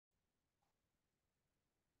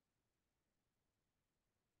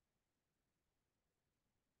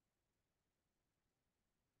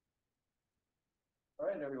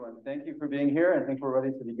right, everyone. Thank you for being here. I think we're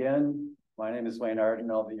ready to begin. My name is Wayne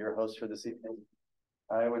Arden. I'll be your host for this evening.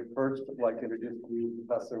 I would first like to introduce to you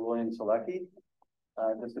Professor William Selecki.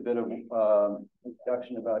 Just a bit of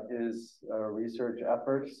introduction about his research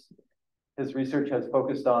efforts. His research has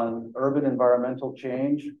focused on urban environmental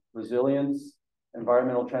change, resilience,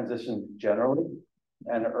 environmental transition generally,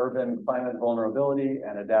 and urban climate vulnerability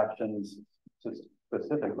and adaptations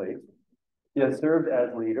specifically. He has served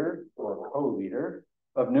as leader or co-leader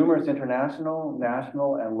of numerous international,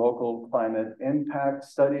 national, and local climate impact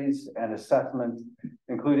studies and assessments,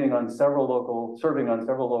 including serving on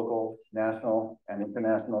several local, national, and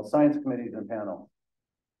international science committees and panels.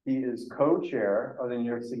 He is co-chair of the New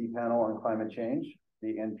York City Panel on Climate Change,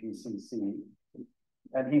 the NPCC,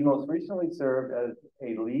 and he most recently served as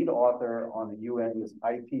a lead author on the UN's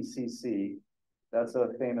IPCC. That's a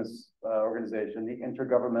famous organization, the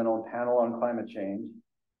Intergovernmental Panel on Climate Change,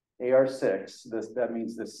 AR6. That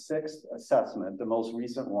means the sixth assessment, the most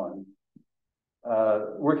recent one.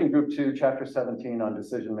 Working Group 2, Chapter 17 on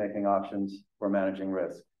decision-making options for managing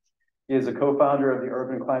risk. He is a co-founder of the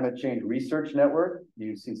Urban Climate Change Research Network,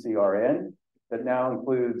 UCCRN, that now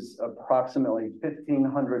includes approximately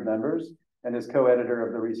 1,500 members, and is co-editor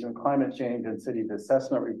of the recent Climate Change and Cities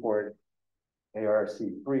Assessment Report,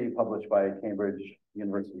 ARC3, published by Cambridge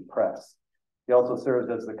University Press. He also serves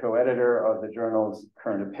as the co-editor of the journals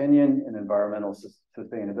Current Opinion in Environmental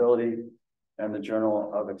Sustainability and the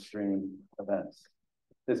Journal of Extreme Events.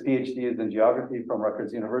 His PhD is in geography from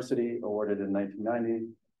Rutgers University, awarded in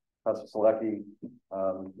 1990. Professor Selecki,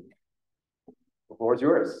 the floor is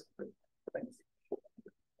yours. Thanks.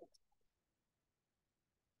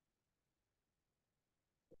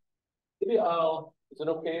 Maybe is it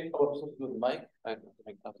okay if I was supposed to do the mic? I have to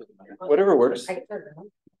make contact with the mic. Whatever works.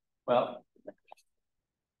 Well,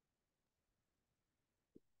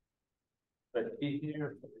 but be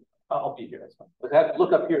here. I'll be here. That's fine. But I have to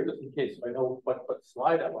look up here just in case so I know what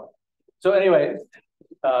slide I'm on. So anyway,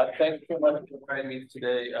 thank you very much for inviting me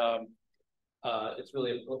today. It's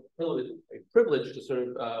really a privilege to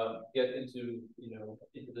sort of get into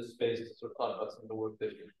this space to sort of talk about some of the work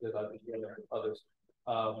that I've been doing and others.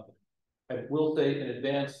 I will say in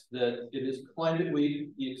advance that it is Climate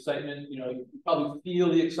Week. The excitement, you probably feel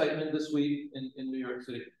the excitement this week in New York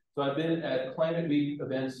City. So I've been at Climate Week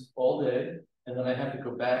events all day, and then I have to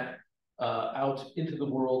go back out into the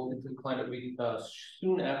world, into Climate Week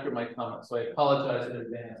soon after my comments. So I apologize in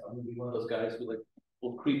advance. I'm going to be one of those guys who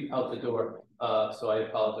will creep out the door. So I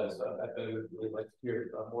apologize. I would really like to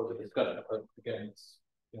hear more of the discussion. But again, it's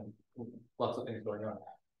lots of things going on.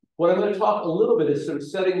 What I'm going to talk a little bit is sort of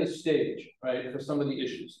setting the stage, right, for some of the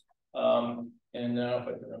issues. And now, if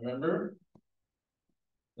I can remember,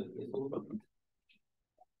 this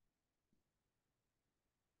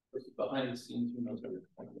is behind the scenes. Who knows everything?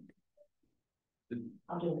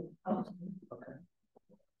 I'll do it. Okay.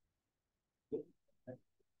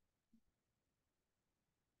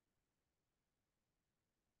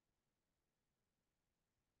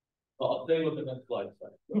 Well, I'll tell you what the next slide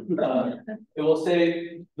says. It will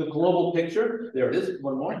say the global picture. There it is,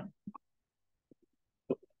 one more.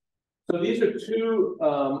 So these are two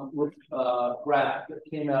graphs that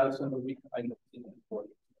came out some of the week I know before.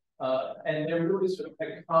 And they're really sort of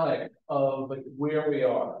iconic of where we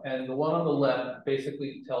are. And the one on the left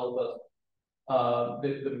basically tells us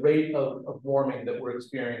the rate of warming that we're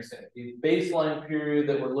experiencing. The baseline period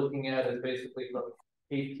that we're looking at is basically from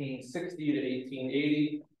 1860 to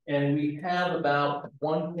 1880. And we have about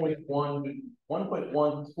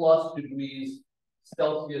 1.1 plus degrees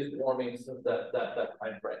Celsius warming since that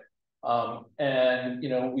time frame. And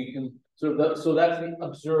we can so that's the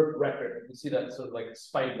observed record. You can see that sort of like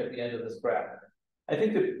spike at the end of this graph. I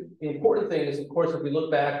think the important thing is, of course, if we look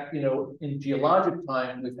back, in geologic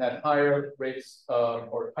time, we've had higher rates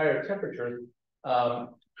or higher temperatures.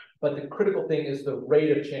 But the critical thing is the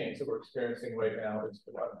rate of change that we're experiencing right now is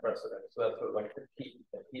unprecedented. So that's sort of like the key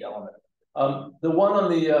element. The one on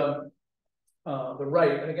the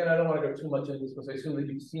right, and again, I don't want to go too much into this because I assume that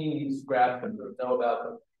you've seen these graphs and know about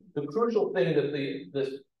them. The crucial thing that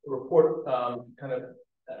this report kind of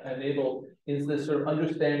enabled is this sort of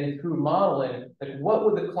understanding through modeling, like what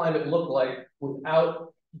would the climate look like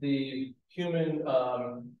without the human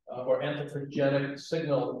or anthropogenic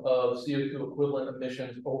signal of CO2 equivalent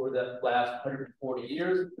emissions over that last 140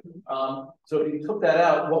 years. So if you took that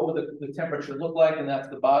out, what would the temperature look like? And that's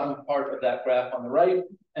the bottom part of that graph on the right.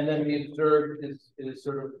 And then the observed is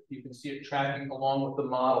sort of, you can see it tracking along with the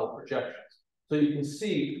model projections. So you can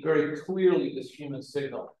see very clearly this human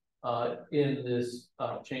signal in this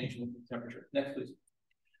change in temperature. Next, please.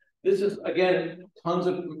 This is, again, tons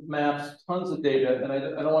of maps, tons of data, and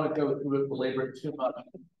I don't want to go through it, belabor it too much.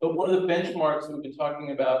 But one of the benchmarks that we've been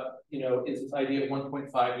talking about, is this idea of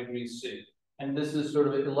 1.5 degrees C. And this is sort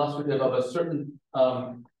of illustrative of a certain,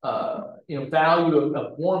 value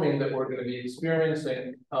of warming that we're going to be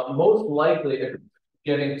experiencing, most likely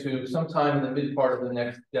getting to sometime in the mid part of the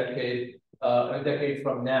next decade, a decade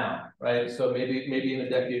from now, right? So maybe in a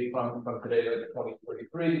decade from today, like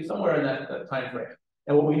 2033, somewhere in that time frame.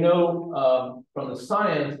 And what we know from the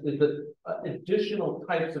science is that additional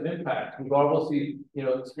types of impacts, we've obviously,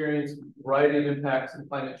 experienced a variety of impacts in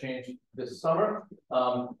climate change this summer.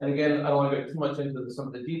 And again, I don't want to go too much into some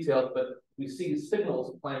of the details, but we see signals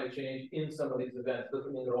of climate change in some of these events.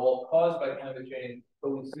 Doesn't mean they're all caused by climate change, but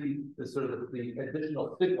we see the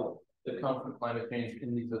additional signal that come from climate change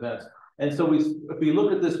in these events. And so if we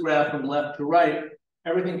look at this graph from left to right,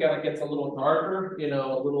 everything kind of gets a little darker,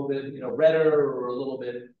 a little bit, redder, or a little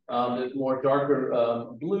bit more darker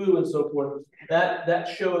blue and so forth. That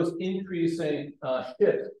shows increasing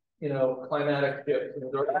shifts, climatic shifts.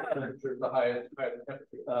 The temperatures, the higher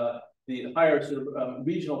temperature, the higher sort of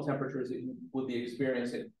regional temperatures that you would be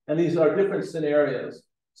experiencing. And these are different scenarios.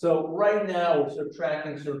 So right now, we're sort of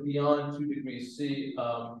tracking sort of beyond 2 degrees C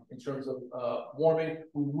in terms of warming.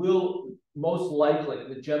 We will most likely,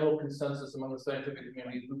 the general consensus among the scientific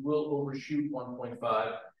community, we will overshoot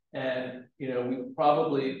 1.5, and we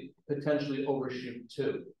probably potentially overshoot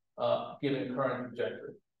 2, given current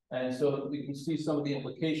trajectory. And so we can see some of the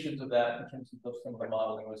implications of that in terms of some of the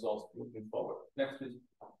modeling results moving forward. Next, please.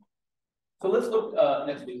 So let's look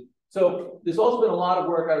next week. So there's also been a lot of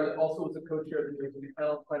work. I also was the co-chair of the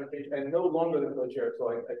panel on climate change. I'm no longer the co-chair, so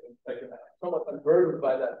I can somewhat unburdened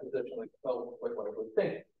by that position, like what I would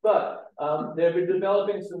think. But they've been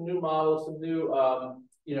developing some new models, some new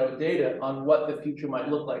data on what the future might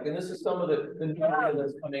look like. And this is some of the new data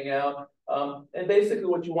that's coming out. And basically,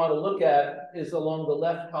 what you want to look at is along the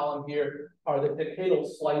left column here are the decadal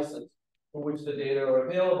slices for which the data are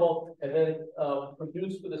available, and then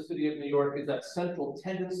produced for the city of New York is that central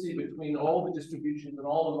tendency between all the distributions and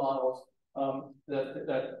all the models.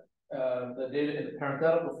 The data in the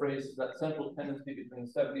parenthetical phrase is that central tendency between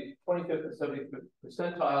 25th and 75th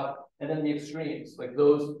percentile, and then the extremes, like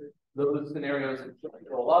those scenarios that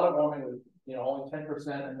show a lot of warming with only 10%,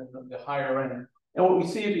 and then the higher end. And what we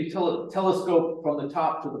see if you telescope from the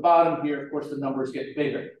top to the bottom here, of course, the numbers get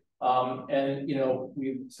bigger. And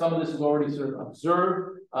some of this is already sort of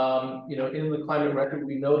observed. In the climate record,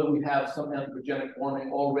 we know that we have some anthropogenic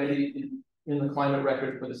warming already in the climate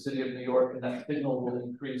record for the city of New York, and that signal will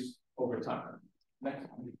increase over time. Next.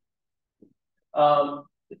 I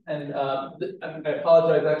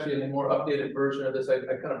apologize, actually, in a more updated version of this, I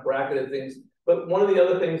kind of bracketed things. But one of the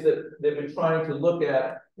other things that they've been trying to look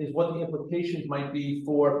at is what the implications might be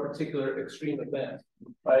for particular extreme events,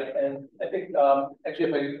 right? And I think,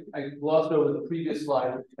 actually, if I glossed over the previous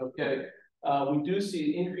slide, okay, we do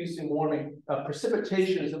see increasing warming.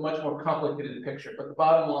 Precipitation is a much more complicated picture, but the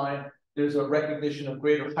bottom line, there's a recognition of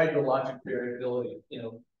greater hydrologic variability,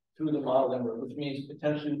 through the modeling, which means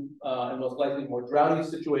potentially and most likely more droughty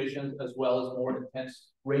situations, as well as more intense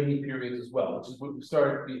rainy periods as well, which is what we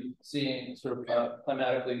started to be seeing sort of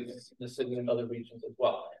climatically in the city and other regions as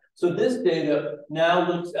well. So this data now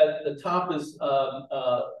looks at the top is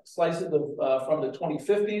slices from the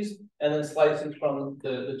 2050s and then slices from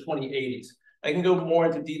the 2080s. I can go more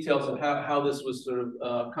into details of how this was sort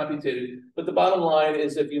of computed, but the bottom line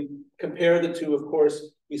is if you compare the two, of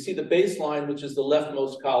course, we see the baseline, which is the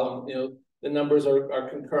leftmost column. The numbers are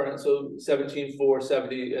concurrent, so 17, 4,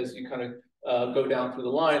 70 as you kind of go down through the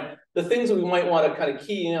line. The things that we might want to kind of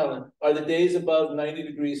key in on are the days above 90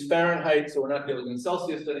 degrees Fahrenheit, so we're not dealing in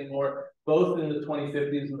Celsius anymore, both in the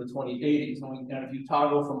 2050s and the 2080s. And if you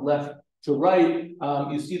toggle from left to right,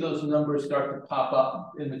 you see those numbers start to pop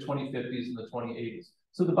up in the 2050s and the 2080s.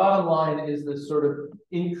 So the bottom line is this sort of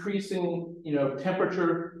increasing,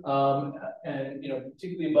 temperature, and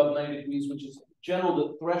particularly above 90 degrees, which is generally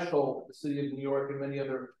the threshold the city of New York and many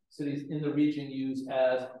other cities in the region use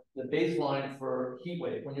as the baseline for heat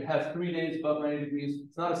wave. When you have 3 days above 90 degrees,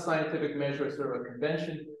 it's not a scientific measure, it's sort of a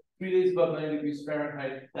convention. 3 days above 90 degrees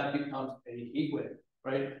Fahrenheit, that becomes a heat wave,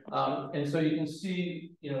 right? And so you can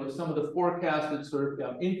see, some of the forecasted sort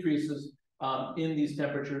of increases in these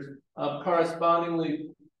temperatures. Correspondingly,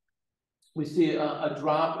 we see a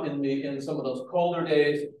drop in some of those colder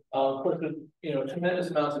days. Of course, tremendous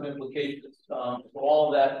amounts of implications for all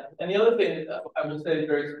of that. And the other thing I will say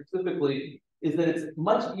very specifically is that it's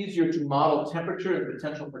much easier to model temperature and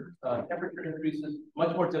potential for temperature increases,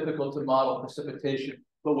 much more difficult to model precipitation.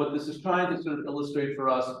 But what this is trying to sort of illustrate for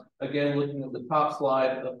us, again, looking at the top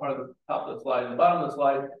slide, the part of the top of the slide and the bottom of the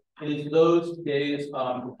slide, is those days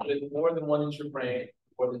with more than 1 inch of rain,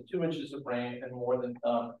 more than 2 inches of rain, and more than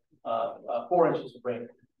 4 inches of rain.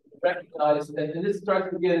 Recognize, and this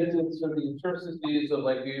starts to get into sort of the interstices of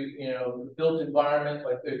like the built environment,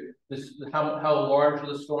 like how large are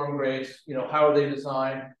the storm drains, how are they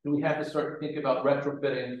designed? Do we have to start to think about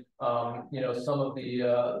retrofitting some of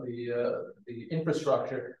the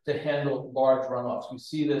infrastructure to handle large runoffs? We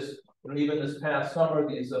see this even this past summer,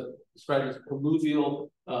 these described as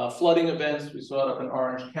colluvial flooding events. We saw it up in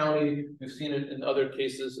Orange County. We've seen it in other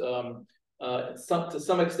cases. To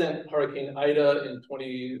some extent, Hurricane Ida in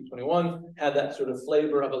 2021 had that sort of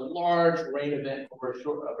flavor of a large rain event over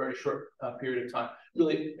a very short period of time,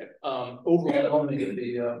 really overwhelming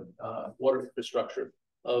the water infrastructure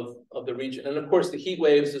of the region. And of course, the heat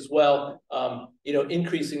waves as well,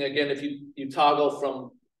 increasing again, if you toggle from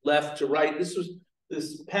left to right.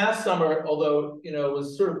 This past summer, although, it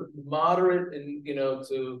was sort of moderate and,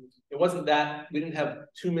 it wasn't that, we didn't have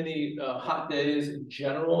too many hot days in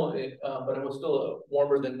general, but it was still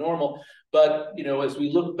warmer than normal. But, as we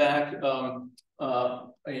look back, and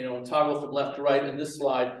toggle from left to right in this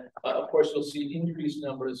slide, of course, you'll see increased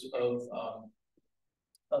numbers of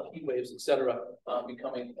heat waves, et cetera,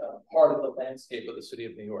 becoming part of the landscape of the city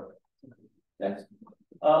of New York. Next.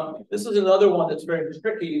 This is another one that's very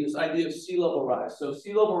tricky, this idea of sea level rise. So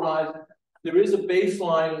sea level rise, there is a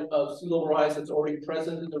baseline of sea level rise that's already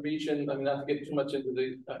present in the region. I mean, not to get too much into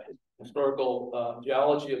the historical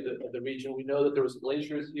geology of the region. We know that there was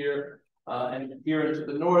glaciers here and here into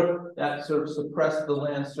the north that sort of suppressed the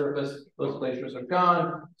land surface. Those glaciers are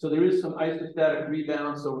gone. So there is some isostatic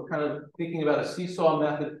rebound. So we're kind of thinking about a seesaw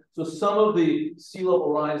method. So some of the sea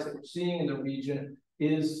level rise that we're seeing in the region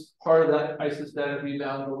is part of that isostatic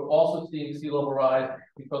rebound, but we're also seeing sea level rise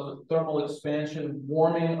because of thermal expansion,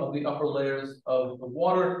 warming of the upper layers of the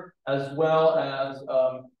water, as well as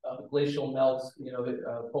glacial melts,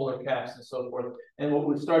 the polar caps and so forth. And what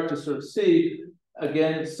we start to sort of see,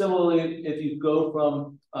 again, similarly, if you go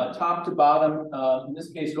from top to bottom, in this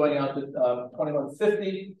case going out to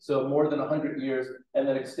 2150, so more than 100 years, and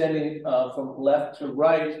then extending from left to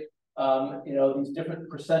right, these different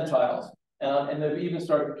percentiles. And they've even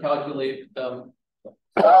started to calculate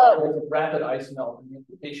rapid ice melt and the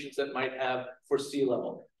implications that might have for sea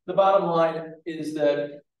level. The bottom line is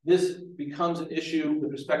that this becomes an issue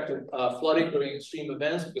with respect to flooding during extreme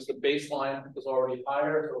events because the baseline is already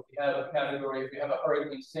higher. So if you have a category, if you have a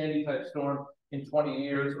Hurricane Sandy type storm in 20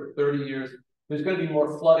 years or 30 years, there's going to be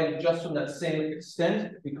more flooding just from that same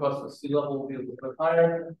extent because the sea level will be a little bit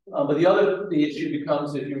higher. But the issue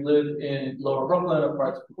becomes if you live in Lower Brooklyn or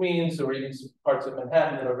parts of Queens or even some parts of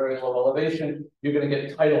Manhattan that are very low elevation, you're going to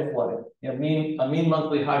get tidal flooding. A mean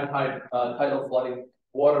monthly high tide tidal flooding,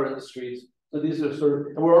 water in the streets. So these are sort of,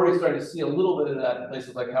 and we're already starting to see a little bit of that in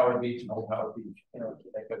places like Howard Beach and Old Howard Beach, to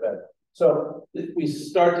make it better. So we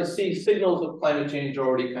start to see signals of climate change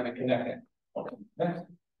already kind of connecting. Okay, next.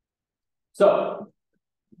 So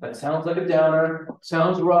that sounds like a downer,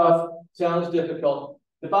 sounds rough, sounds difficult.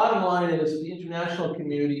 The bottom line is the international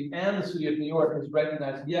community and the city of New York has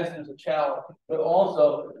recognized, yes, there's a challenge, but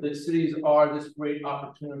also that cities are this great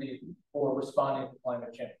opportunity for responding to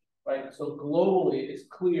climate change, right? So globally, it's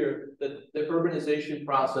clear that the urbanization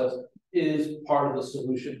process is part of the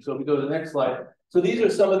solution. So if we go to the next slide. So these are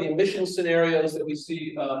some of the emission scenarios that we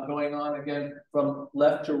see going on, again, from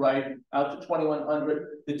left to right, out to 2100.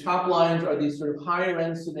 The top lines are these sort of higher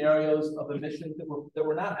end scenarios of emissions that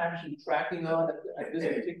we're not actually tracking on at this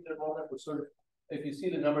particular moment. We're sort of, if you see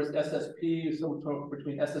the numbers, SSP, somewhere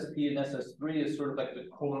between SSP and SS3 is sort of like the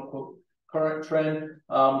quote unquote current trend,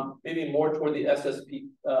 maybe more toward the SSP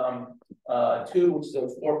 2, which is a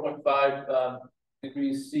 4.5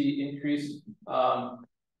 degrees C increase.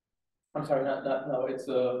 I'm sorry, no, it's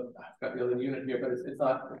I've got the other unit here, but it's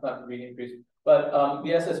not a green increase. But the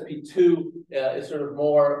SSP2 is sort of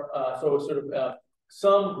more, so it's sort of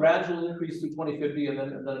some gradual increase to 2050 and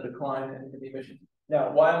then a decline in the emissions.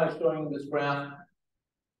 Now, why am I showing this graph?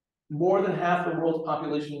 More than half the world's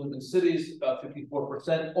population live in cities, about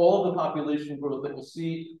 54%. All of the population growth that we'll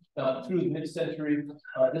see through the mid-century,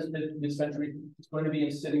 this mid-century, is going to be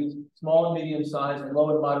in cities, small and medium sized and low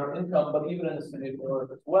and moderate income, but even in the city of New York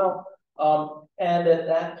as well. And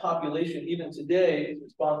that population, even today, is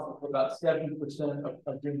responsible for about 70%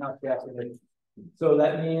 of greenhouse gas emissions. So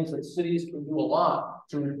that means that cities can do a lot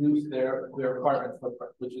to reduce their carbon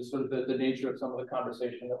footprint, which is sort of the nature of some of the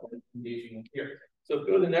conversation that we're engaging in here. So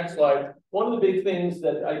go to the next slide. One of the big things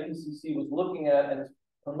that IPCC was looking at, and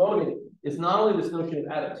promoting is not only this notion of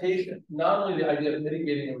adaptation, not only the idea of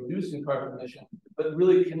mitigating and reducing carbon emission, but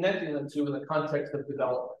really connecting them to in the context of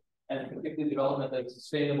development, and particularly development that's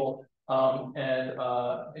sustainable and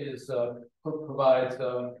provides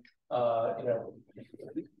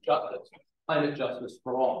justice, climate justice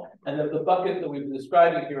for all. And the bucket that we've been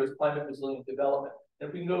describing here is climate resilient development. And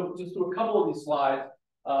if we can go just through a couple of these slides,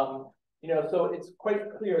 so it's quite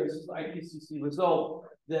clear, this is the IPCC result,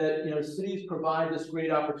 that cities provide this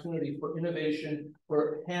great opportunity for innovation,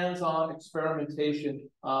 for hands-on experimentation.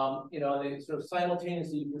 They sort of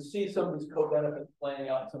simultaneously, you can see some of these co-benefits playing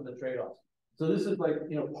out in some of the trade-offs. So this is like,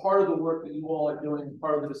 part of the work that you all are doing,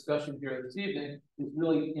 part of the discussion here this evening is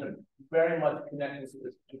really, very much connected to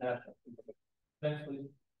this international. Next, please.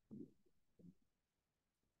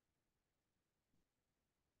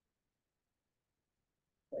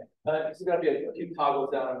 There's got to be a few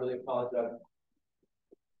toggles down. I really apologize.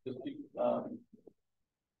 Just keep, well,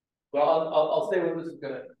 I'll say what this is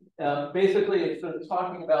going to. Basically, it's sort of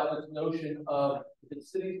talking about this notion of that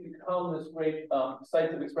cities become this great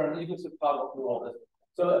sites of experiment. You can sort of toggle through all this.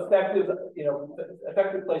 So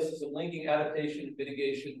effective places of linking adaptation,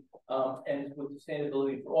 mitigation, and with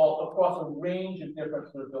sustainability for all across a range of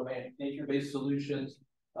different sort of domains: nature-based solutions,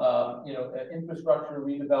 infrastructure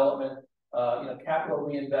redevelopment, capital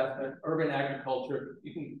reinvestment, urban agriculture.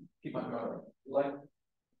 You can keep on going. You like?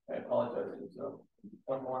 I apologize. So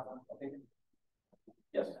one more, I think.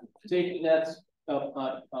 Yes, safety nets,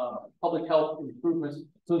 public health improvements.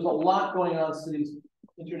 So there's a lot going on in cities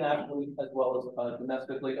internationally as well as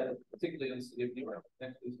domestically, and particularly in the city of New York.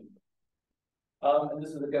 Next, please. And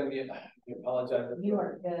this is going to be, I apologize. You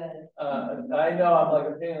are good. I know I'm like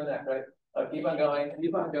a pain in the neck, right? Keep on going,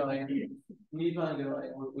 keep on going, keep on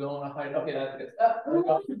going. We don't want to hide. Okay, that's good.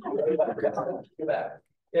 Go back.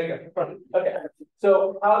 There you go. Okay. So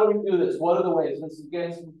how do we do this? What are the ways? This is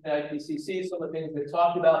again from the IPCC, some of the things we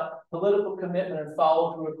talked about, political commitment and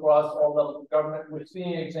follow through across all levels of government. We're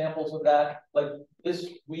seeing examples of that, like this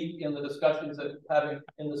week in the discussions that we're having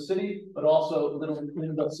in the city, but also literally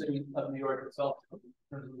in the city of New York itself in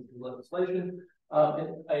terms of legislation.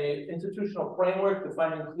 A institutional framework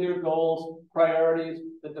defining clear goals, priorities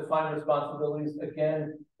that define responsibilities.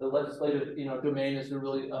 Again, the legislative domain is a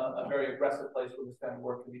really a very aggressive place where this kind of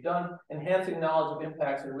work can be done. Enhancing knowledge of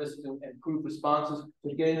impacts and risks to improve responses,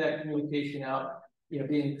 so getting that communication out,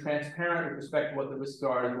 being transparent with respect to what the risks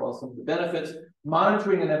are as well as some of the benefits.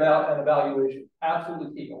 Monitoring and evaluation,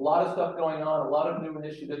 absolutely key. A lot of stuff going on, a lot of new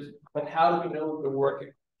initiatives, but how do we know they're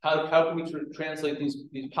working? How can we sort of translate these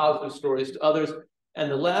positive stories to others? And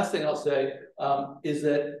the last thing I'll say is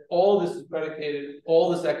that all this is predicated, all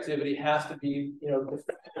this activity has to be,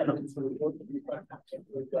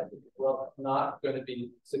 well, not going to be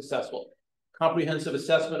successful. Comprehensive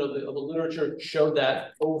assessment of the literature showed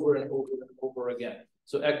that over and over and over again.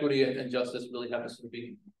 So equity and justice really have to sort of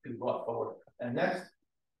be brought forward. And next,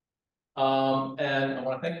 and I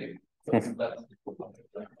want to thank you.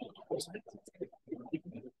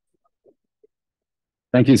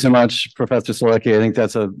 Thank you so much, Professor Solecki. I think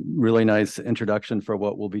that's a really nice introduction for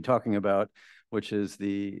what we'll be talking about, which is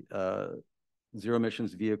the Zero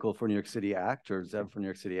Emissions Vehicle for New York City Act, or ZEV for New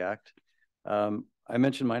York City Act. I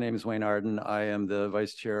mentioned my name is Wayne Arden. I am the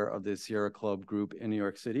vice chair of the Sierra Club group in New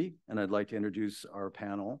York City, and I'd like to introduce our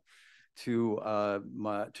panel. To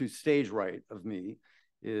stage right of me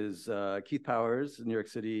is Keith Powers, New York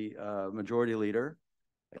City Majority Leader.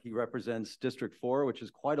 He represents District 4, which is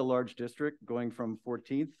quite a large district, going from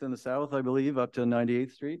 14th in the south, I believe, up to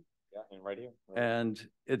 98th Street. Yeah, and right here. And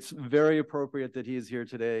it's very appropriate that he is here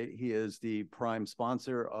today. He is the prime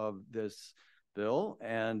sponsor of this bill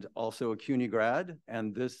and also a CUNY grad,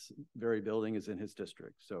 and this very building is in his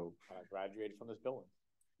district. So I graduated from this building.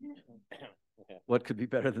 What could be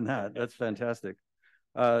better than that? That's fantastic.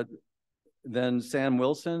 Then Sam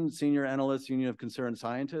Wilson, Senior Analyst, Union of Concerned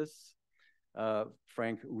Scientists.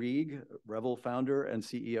 Frank Rieg, Revel founder and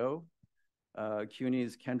CEO.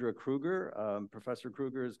 CUNY's Kendra Kruger. Professor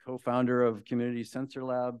Kruger is co-founder of Community Sensor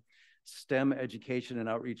Lab, STEM Education and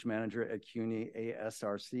Outreach Manager at CUNY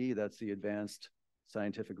ASRC. That's the Advanced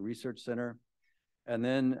Scientific Research Center. And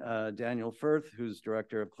then Daniel Firth, who's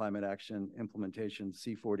Director of Climate Action Implementation,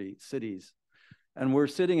 C40 Cities. And we're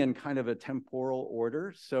sitting in kind of a temporal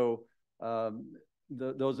order. So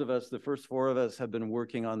those of us, the first four of us, have been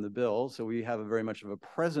working on the bill, so we have a very much of a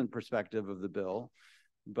present perspective of the bill.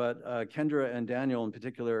 But Kendra and Daniel in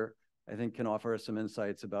particular, I think, can offer us some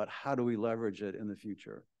insights about how do we leverage it in the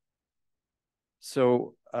future.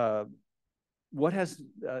 So what has,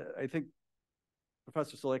 I think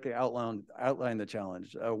Professor Solecki outlined the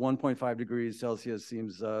challenge. 1.5 degrees Celsius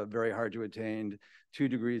seems very hard to attain. 2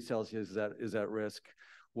 degrees Celsius is at risk.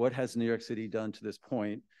 What has New York City done to this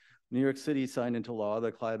point? New York City signed into law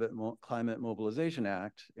the Climate Mobilization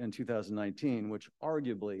Act in 2019, which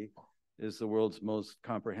arguably is the world's most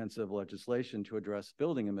comprehensive legislation to address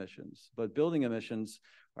building emissions. But building emissions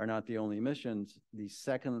are not the only emissions. The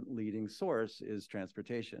second leading source is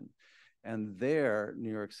transportation. And there,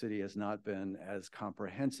 New York City has not been as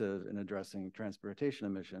comprehensive in addressing transportation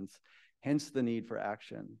emissions, hence the need for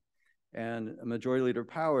action. And Majority Leader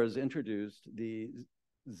Powers introduced the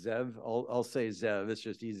ZEV, I'll say ZEV, it's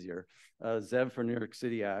just easier, ZEV for New York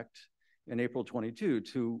City Act in April 22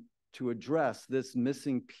 to address this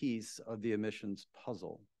missing piece of the emissions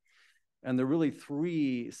puzzle. And there are really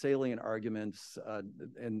three salient arguments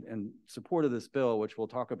in support of this bill, which we'll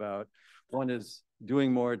talk about. One is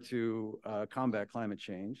doing more to combat climate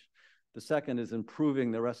change. The second is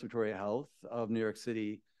improving the respiratory health of New York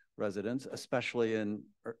City residents, especially in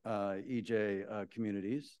EJ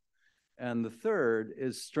communities. And the third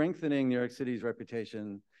is strengthening New York City's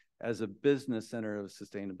reputation as a business center of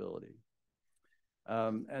sustainability.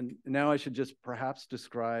 And now I should just perhaps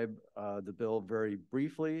describe the bill very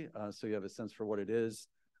briefly so you have a sense for what it is.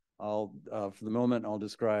 For the moment, I'll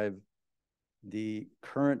describe the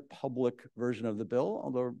current public version of the bill,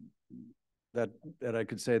 although that I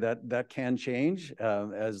could say that can change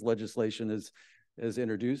as legislation is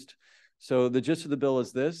introduced. So the gist of the bill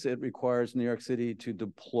is this: it requires New York City to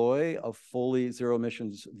deploy a fully zero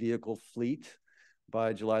emissions vehicle fleet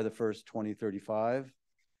by July the 1st, 2035.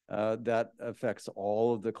 That affects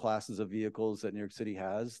all of the classes of vehicles that New York City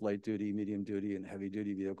has: light duty, medium duty, and heavy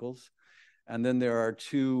duty vehicles. And then there are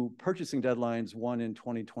two purchasing deadlines, one in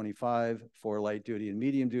 2025 for light duty and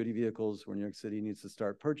medium duty vehicles, where New York City needs to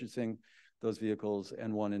start purchasing those vehicles,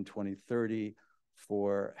 and one in 2030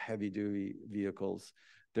 for heavy duty vehicles.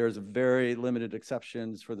 There's very limited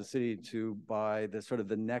exceptions for the city to buy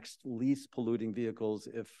the next least polluting vehicles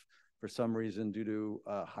if for some reason, due to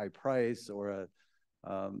a high price or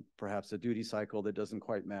perhaps a duty cycle that doesn't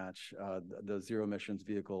quite match, the zero emissions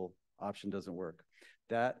vehicle option doesn't work.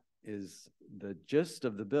 That is the gist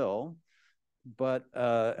of the bill. But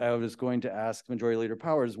I was going to ask Majority Leader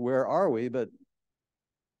Powers, where are we? But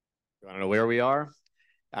you want to know where we are?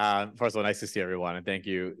 First of all, nice to see everyone, and thank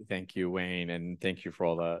you, Wayne, and thank you for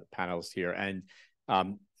all the panelists here. And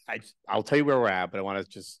I'll tell you where we're at, but I want to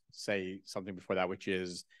just say something before that, which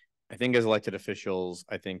is, I think as elected officials,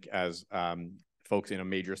 I think as folks in a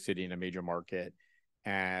major city, in a major market,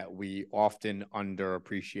 we often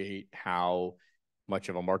underappreciate how much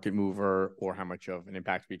of a market mover or how much of an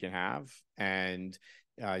impact we can have. And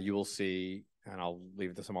you will see, and I'll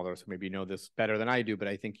leave it to some others who maybe know this better than I do, but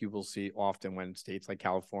I think you will see often when states like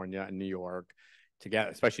California and New York,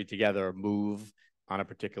 together, especially together, move on a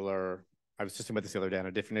particular, I was just talking about this the other day on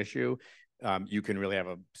a different issue, you can really have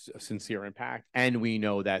a sincere impact. And we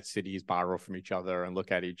know that cities borrow from each other and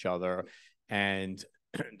look at each other. And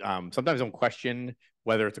sometimes don't question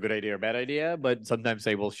whether it's a good idea or a bad idea, but sometimes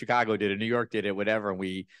say, well, Chicago did it, New York did it, whatever, and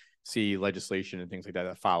we see legislation and things like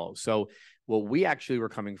that follow. So what we actually were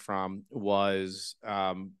coming from was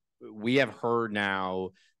we have heard now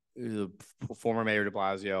the former Mayor de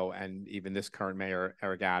Blasio and even this current mayor,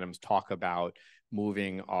 Eric Adams, talk about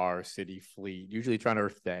moving our city fleet, usually trying to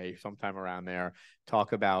Earth Day, sometime around there,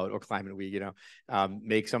 talk about, or Climate Week,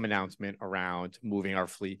 make some announcement around moving our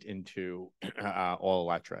fleet into all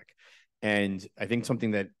electric. And I think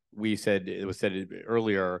something that it was said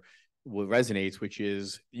earlier, what resonates, which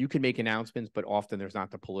is you can make announcements, but often there's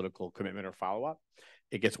not the political commitment or follow-up.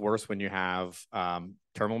 It gets worse when you have term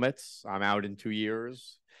limits. I'm out in 2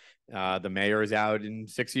 years. The mayor is out in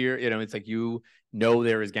 6 years. It's like,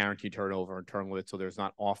 there is guaranteed turnover and term limits, so there's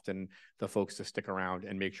not often the folks to stick around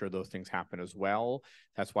and make sure those things happen as well.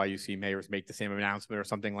 That's why you see mayors make the same announcement or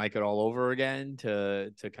something like it all over again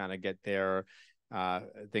to kind of get their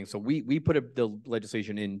thing. So we put the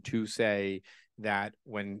legislation in to say that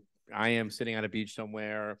when I am sitting on a beach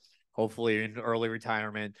somewhere, hopefully in early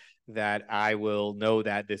retirement, that I will know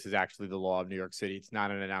that this is actually the law of New York City. It's not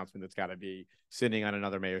an announcement that's got to be sitting on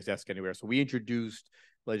another mayor's desk anywhere. So we introduced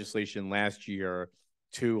legislation last year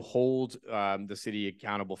to hold the city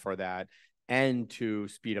accountable for that and to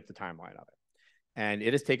speed up the timeline of it. And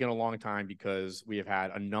it has taken a long time because we have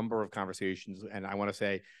had a number of conversations. And I want to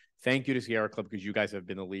say thank you to Sierra Club, because you guys have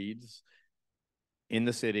been the leads in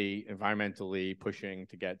the city, environmentally pushing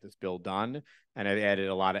to get this bill done. And I've added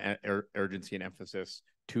a lot of urgency and emphasis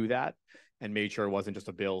to that and made sure it wasn't just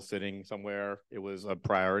a bill sitting somewhere. It was a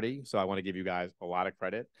priority. So I want to give you guys a lot of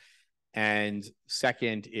credit. And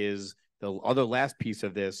second is The other last piece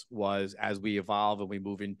of this was as we evolve and we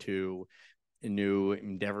move into new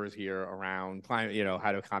endeavors here around climate,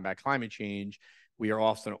 how to combat climate change, we are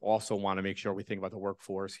also want to make sure we think about the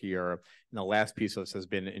workforce here. And the last piece of this has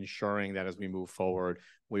been ensuring that as we move forward,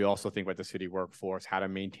 we also think about the city workforce, how to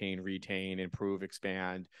maintain, retain, improve,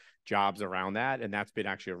 expand jobs around that. And that's been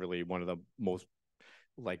actually really one of the most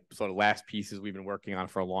sort of last pieces we've been working on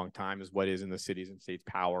for a long time, is what is in the cities and states'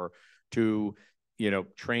 power to,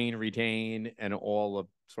 train, retain, and all the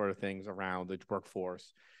sort of things around the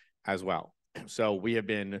workforce as well. So we have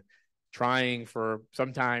been trying for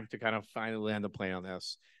some time to kind of finally land the plane on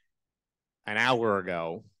this. An hour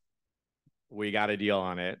ago, we got a deal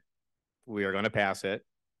on it. We are going to pass it.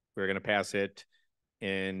 We're going to pass it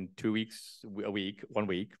in 1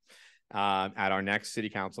 week, at our next city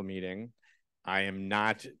council meeting. I am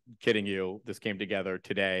not kidding you. This came together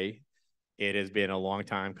today. It has been a long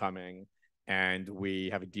time coming, and we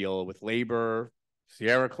have a deal with Labor,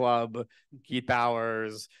 Sierra Club, Keith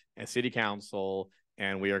Powers, and City Council,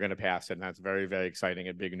 and we are going to pass it. And that's very, very exciting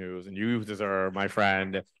and big news. And you deserve, my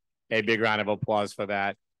friend, a big round of applause for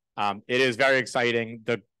that. It is very exciting.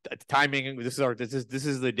 The timing. This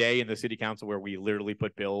is the day in the City Council where we literally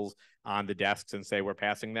put bills on the desks and say we're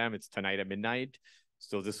passing them. It's tonight at midnight.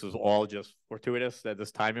 So this was all just fortuitous that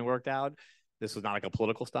this timing worked out. This was not like a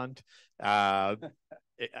political stunt. I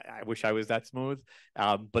wish I was that smooth.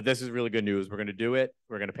 But this is really good news. We're going to do it.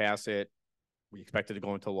 We're going to pass it. We expect it to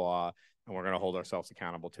go into law, and we're going to hold ourselves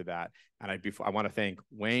accountable to that. And I want to thank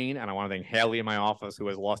Wayne, and I want to thank Haley in my office, who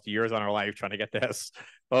has lost years on her life trying to get this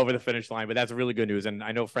over the finish line. But that's really good news. And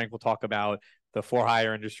I know Frank will talk about the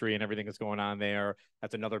for-hire industry and everything that's going on there.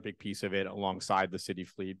 That's another big piece of it alongside the city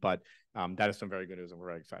fleet. But that is some very good news, and we're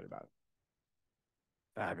very excited about it.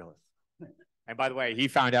 Fabulous. And by the way, he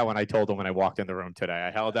found out when I told him when I walked in the room today.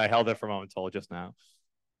 I held it for a moment until just now.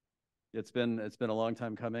 It's been a long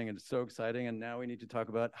time coming, and it's so exciting. And now we need to talk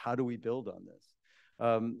about how do we build on this.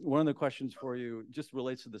 One of the questions for you just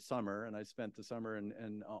relates to the summer, and I spent the summer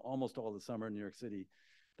and almost all the summer in New York City.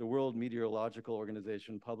 The World Meteorological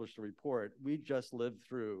Organization published a report. We just lived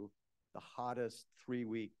through the hottest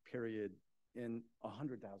 3-week period in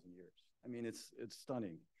 100,000 years. I mean, it's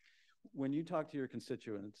stunning. When you talk to your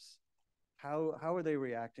constituents, how are they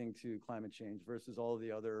reacting to climate change versus all of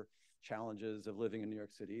the other challenges of living in New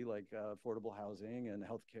York City, like affordable housing and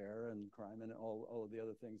healthcare and crime and all of the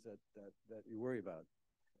other things that you worry about?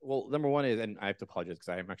 Well, number one is, and I have to apologize because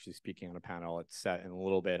I am actually speaking on a panel. It's set in a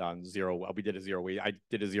little bit on zero. We did a zero waste. I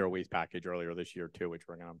did a zero waste package earlier this year too, which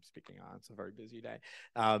I'm speaking on. It's a very busy day.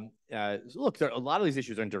 Look, a lot of these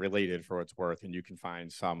issues are interrelated for what it's worth, and you can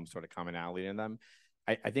find some sort of commonality in them.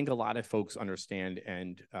 I think a lot of folks understand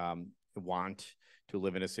and want to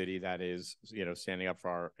live in a city that is, standing up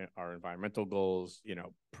for our environmental goals,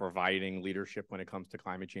 providing leadership when it comes to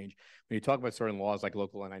climate change. When you talk about certain laws like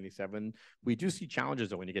Local 97, we do see challenges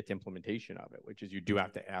though when you get to implementation of it, which is you do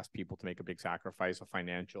have to ask people to make a big sacrifice, a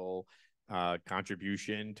financial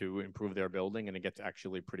contribution to improve their building, and it gets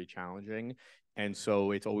actually pretty challenging. And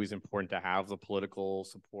so it's always important to have the political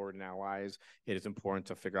support and allies. It is important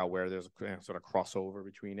to figure out where there's a sort of crossover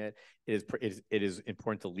between it. It is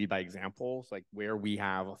important to lead by examples, like where we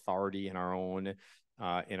have authority in our own,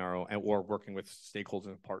 or working with stakeholders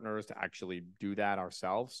and partners to actually do that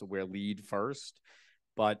ourselves. So we're lead first.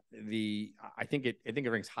 But I think it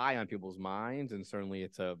rings high on people's minds, and certainly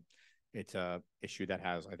it's a issue that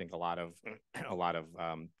has, I think, a lot of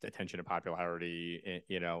attention and popularity,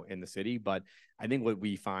 in the city. But I think what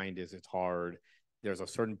we find is it's hard. There's a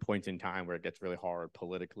certain point in time where it gets really hard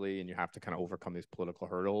politically, and you have to kind of overcome these political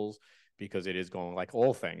hurdles, because it is going, like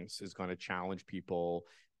all things, is going to challenge people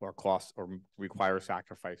or cost or require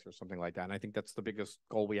sacrifice or something like that. And I think that's the biggest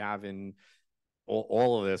goal we have in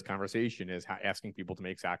all of this conversation, is asking people to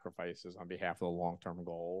make sacrifices on behalf of the long-term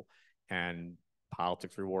goal. And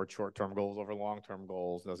politics reward short-term goals over long-term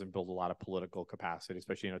goals, doesn't build a lot of political capacity,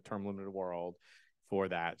 especially in a term-limited world, for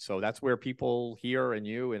that. So that's where people here and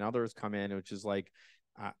you and others come in, which is like,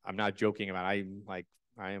 I'm not joking about,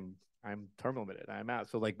 I'm term limited. I'm out.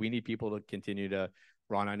 So like, we need people to continue to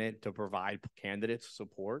run on it, to provide candidates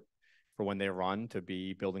support for when they run, to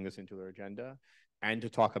be building this into their agenda, and to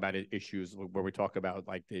talk about issues where we talk about,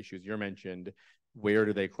 like the issues you mentioned, where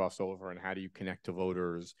do they cross over and how do you connect to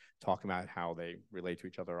voters, talking about how they relate to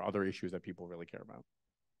each other, other issues that people really care about.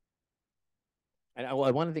 And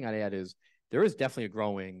one thing I'd add is there is definitely a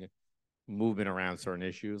growing movement around certain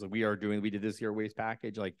issues. Like we did this zero waste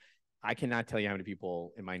package. Like, I cannot tell you how many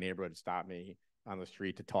people in my neighborhood stop me on the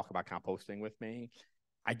street to talk about composting with me.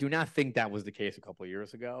 I do not think that was the case a couple of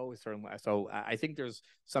years ago. Certainly, so I think there's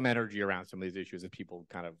some energy around some of these issues that people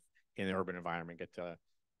kind of in the urban environment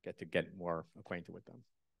get more acquainted with them.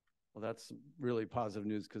 Well, that's really positive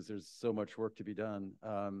news because there's so much work to be done.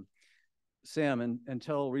 Sam,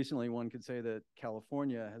 until recently, one could say that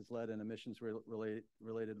California has led in emissions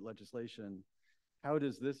related legislation. How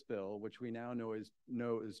does this bill, which we now know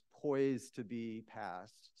is poised to be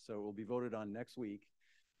passed, so it will be voted on next week,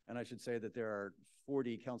 and I should say that there are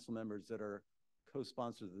 40 council members that are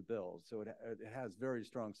co-sponsors of the bill, so it has very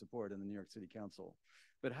strong support in the New York City Council.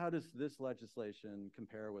 But how does this legislation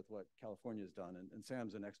compare with what California has done? And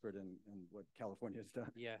Sam's an expert in what California has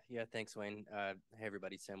done. Yeah, thanks, Wayne. Hey,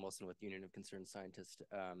 everybody, Sam Wilson with Union of Concerned Scientists.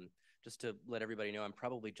 Just to let everybody know, I'm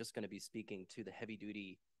probably just going to be speaking to the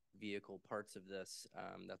heavy-duty vehicle parts of this.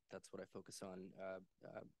 That's what I focus on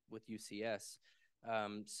with UCS.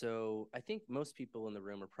 So I think most people in the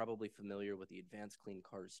room are probably familiar with the Advanced Clean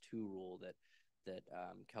Cars 2 rule that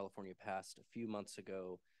California passed a few months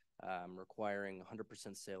ago, requiring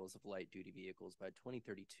 100% sales of light-duty vehicles by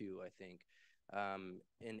 2032, I think.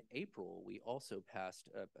 In April, we also passed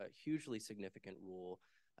a hugely significant rule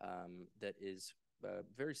that is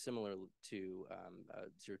very similar to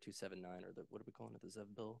 0279, or what are we calling it, the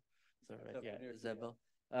ZEV bill? Is that right? Yeah, the ZEV bill.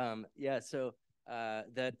 So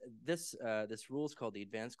this rule is called the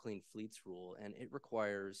Advanced Clean Fleets Rule, and it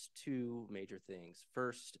requires two major things.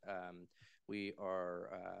 First, we are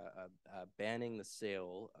banning the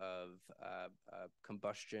sale of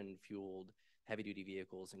combustion-fueled heavy-duty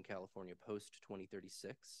vehicles in California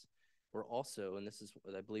post-2036. We're also, and this is,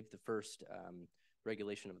 I believe, the first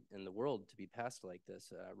regulation in the world to be passed like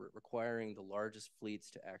this, requiring the largest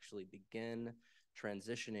fleets to actually begin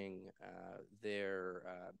transitioning their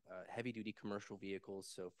heavy-duty commercial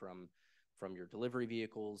vehicles, so from your delivery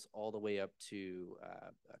vehicles all the way up to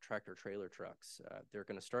tractor-trailer trucks. They're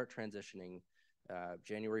going to start transitioning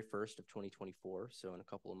January 1st of 2024, so in a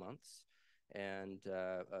couple of months, and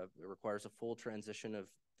it requires a full transition of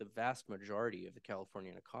the vast majority of the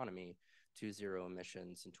Californian economy to zero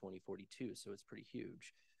emissions in 2042, so it's pretty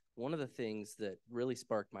huge. One of the things that really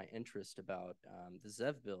sparked my interest about the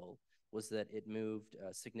ZEV bill was that it moved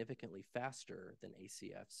significantly faster than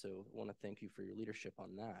ACF, so I want to thank you for your leadership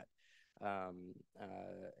on that.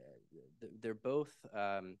 They're both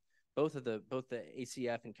the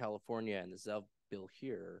ACF in California and the ZEV bill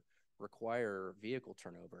here require vehicle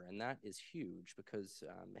turnover, and that is huge because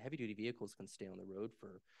heavy-duty vehicles can stay on the road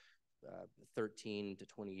for 13 to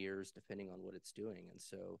 20 years, depending on what it's doing, and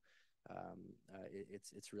so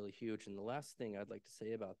it's really huge. And the last thing I'd like to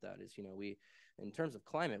say about that is, we, in terms of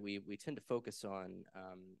climate, we tend to focus on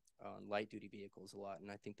light-duty vehicles a lot, and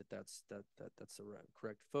I think that's the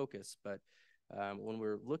correct focus. But when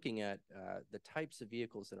we're looking at the types of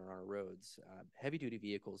vehicles that are on our roads, heavy-duty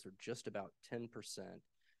vehicles are just about 10%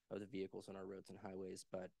 of the vehicles on our roads and highways,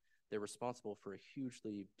 but they're responsible for a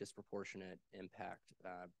hugely disproportionate impact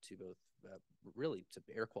to both, really to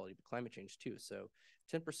air quality, but climate change too. So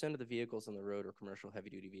 10% of the vehicles on the road are commercial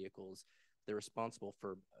heavy-duty vehicles. They're responsible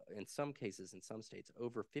for, in some cases, in some states,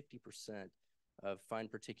 over 50% of fine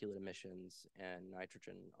particulate emissions and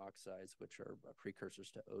nitrogen oxides, which are precursors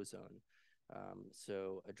to ozone.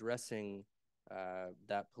 So addressing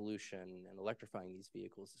that pollution and electrifying these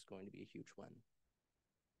vehicles is going to be a huge win.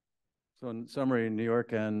 So in summary, New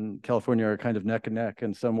York and California are kind of neck and neck.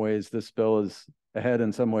 In some ways, this bill is ahead.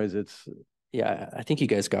 In some ways, it's... Yeah, I think you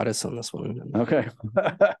guys got us on this one. Okay.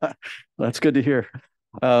 That's good to hear.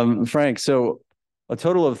 Frank, so a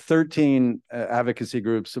total of 13 advocacy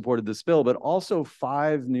groups supported this bill, but also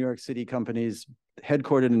 5 New York City companies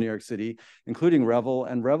headquartered in New York City, including Revel.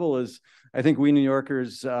 And Revel is, I think we New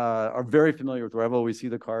Yorkers are very familiar with Revel. We see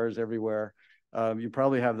the cars everywhere. You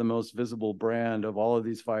probably have the most visible brand of all of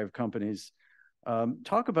these 5 companies.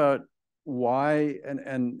 Talk about why,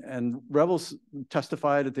 and Revel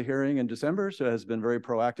testified at the hearing in December, so has been very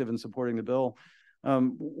proactive in supporting the bill.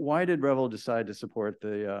 Why did Revel decide to support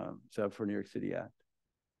the ZEV for New York City Act?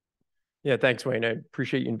 Yeah, thanks, Wayne. I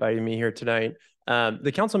appreciate you inviting me here tonight.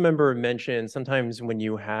 The council member mentioned sometimes when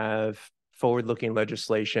you have forward-looking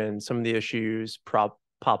legislation, some of the issues pop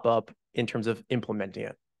up in terms of implementing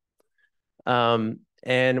it.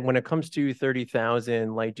 And when it comes to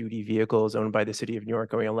 30,000 light-duty vehicles owned by the city of New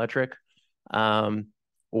York going electric,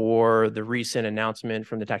 or the recent announcement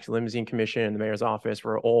from the Taxi Limousine Commission and the mayor's office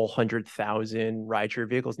where all 100,000 rideshare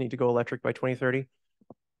vehicles need to go electric by 2030.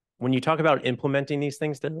 When you talk about implementing these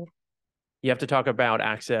things, then you have to talk about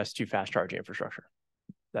access to fast charging infrastructure.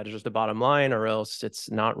 That is just the bottom line, or else it's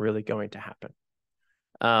not really going to happen.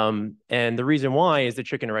 And the reason why is the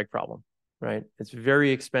chicken and egg problem, right? It's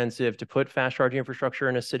very expensive to put fast charging infrastructure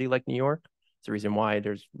in a city like New York. It's the reason why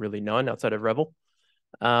there's really none outside of Revel.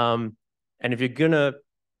 And if you're gonna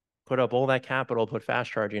put up all that capital, put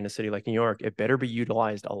fast charging in a city like New York, it better be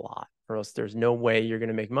utilized a lot, or else there's no way you're going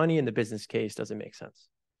to make money and the business case doesn't make sense.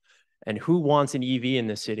 And who wants an EV in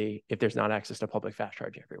the city if there's not access to public fast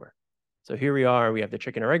charging everywhere? So here we are, we have the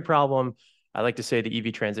chicken or egg problem. I like to say the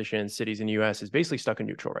EV transition in cities in the US is basically stuck in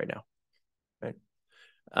neutral right now, right?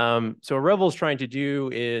 So what Revel's trying to do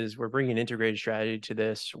is we're bringing an integrated strategy to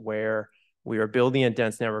this where we are building a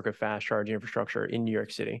dense network of fast charging infrastructure in New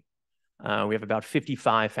York City. We have about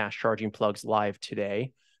 55 fast charging plugs live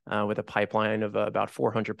today with a pipeline of about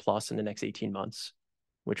 400 plus in the next 18 months,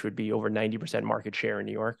 which would be over 90% market share in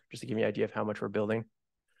New York, just to give you an idea of how much we're building.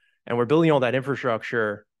 And we're building all that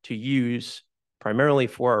infrastructure to use primarily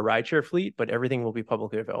for our rideshare fleet, but everything will be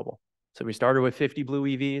publicly available. So we started with 50 Blue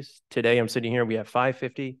EVs. Today I'm sitting here, we have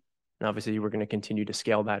 550. And obviously we're going to continue to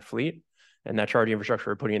scale that fleet. And that charging infrastructure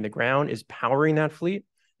we're putting in the ground is powering that fleet.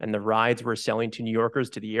 And the rides we're selling to New Yorkers,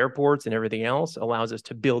 to the airports and everything else allows us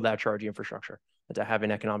to build that charging infrastructure and to have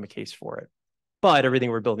an economic case for it. But everything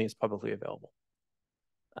we're building is publicly available.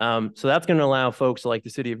 So that's going to allow folks like the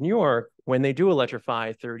city of New York, when they do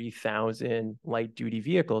electrify 30,000 light duty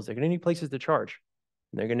vehicles, they're going to need places to charge.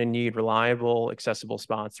 And they're going to need reliable, accessible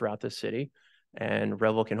spots throughout the city. And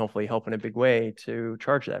Revel can hopefully help in a big way to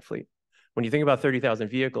charge that fleet. When you think about 30,000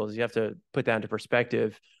 vehicles, you have to put that into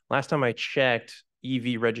perspective. Last time I checked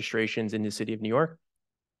EV registrations in the city of New York,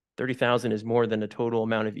 30,000 is more than the total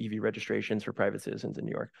amount of EV registrations for private citizens in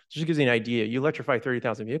New York. So just gives you an idea. You electrify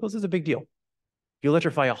 30,000 vehicles is a big deal. You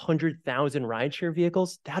electrify 100,000 rideshare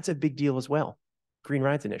vehicles, that's a big deal as well. Green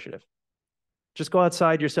Rides Initiative. Just go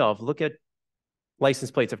outside yourself. Look at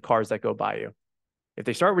license plates of cars that go by you. If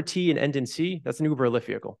they start with T and end in C, that's an Uber or Lyft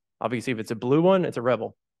vehicle. Obviously, if it's a blue one, it's a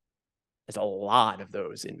Revel. There's a lot of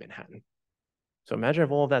those in Manhattan. So imagine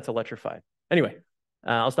if all of that's electrified. Anyway,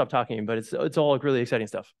 I'll stop talking, but it's all really exciting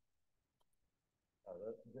stuff.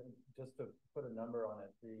 Just to put a number on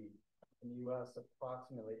it, in the U.S.,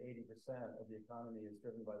 approximately 80% of the economy is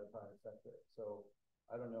driven by the private sector. So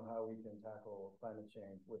I don't know how we can tackle climate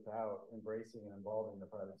change without embracing and involving the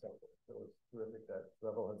private sector. So it's terrific that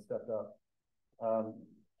Revel had stepped up.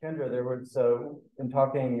 Kendra, there was, in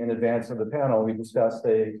talking in advance of the panel, we discussed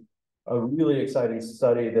a really exciting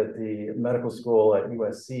study that the medical school at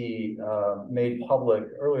USC made public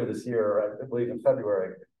earlier this year, I believe in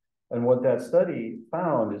February. And what that study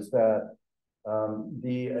found is that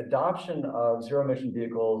the adoption of zero-emission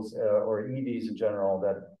vehicles or EVs in general,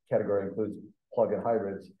 that category includes plug-in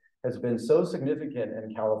hybrids, has been so significant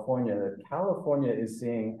in California that California is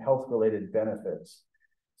seeing health-related benefits.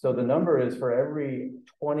 So the number is for every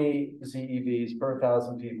 20 ZEVs per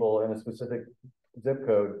 1,000 people in a specific zip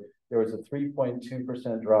code, there was a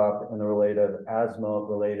 3.2% drop in the rate of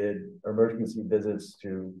asthma-related emergency visits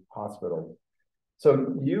to hospital.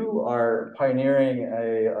 So you are pioneering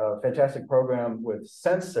a fantastic program with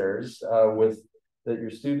sensors that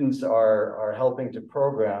your students are helping to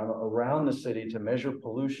program around the city to measure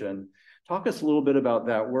pollution. Talk us a little bit about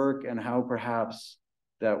that work and how perhaps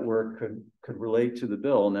that work could relate to the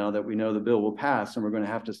bill now that we know the bill will pass, and we're going to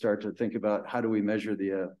have to start to think about how do we measure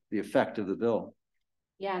the effect of the bill.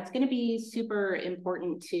 Yeah, it's going to be super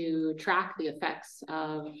important to track the effects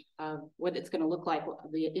of what it's going to look like,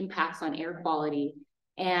 the impacts on air quality.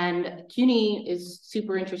 And CUNY is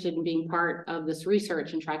super interested in being part of this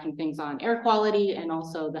research and tracking things on air quality and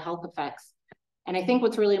also the health effects. And I think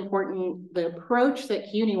what's really important, the approach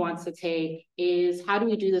that CUNY wants to take is how do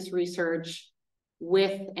we do this research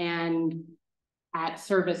with and at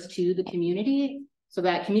service to the community so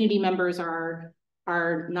that community members are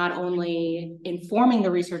not only informing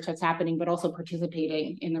the research that's happening, but also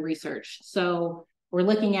participating in the research. So we're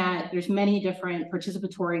looking at, there's many different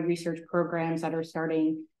participatory research programs that are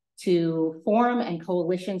starting to form and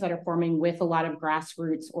coalitions that are forming with a lot of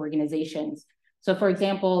grassroots organizations. So for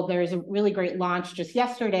example, there's a really great launch just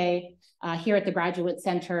yesterday here at the Graduate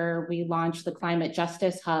Center. We launched the Climate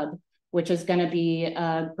Justice Hub, which is going to be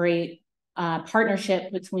a great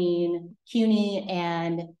partnership between CUNY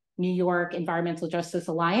and New York Environmental Justice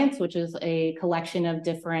Alliance, which is a collection of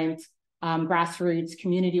different grassroots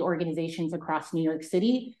community organizations across New York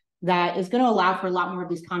City that is going to allow for a lot more of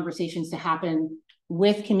these conversations to happen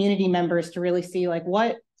with community members to really see like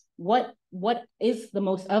what is the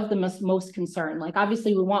most concern. Like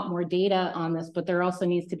obviously we want more data on this, but there also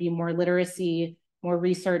needs to be more literacy, more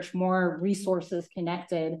research, more resources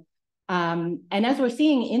connected. And as we're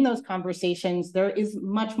seeing in those conversations, there is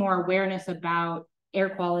much more awareness about air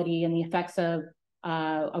quality and the effects of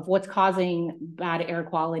what's causing bad air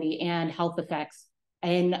quality and health effects.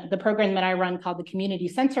 And the program that I run called the Community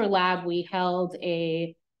Sensor Lab, we held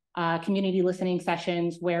a community listening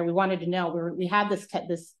sessions where we wanted to know, we had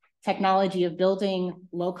this technology of building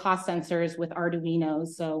low-cost sensors with Arduinos.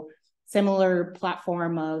 So similar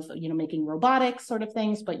platform of, making robotics sort of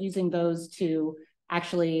things, but using those to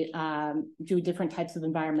actually do different types of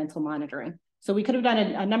environmental monitoring. So we could have done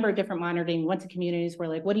a number of different monitoring, went to communities, we're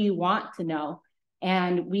like, what do you want to know?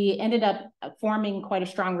 And we ended up forming quite a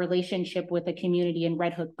strong relationship with a community in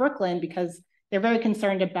Red Hook, Brooklyn, because they're very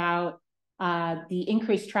concerned about the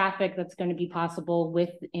increased traffic that's going to be possible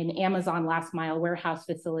with an Amazon last mile warehouse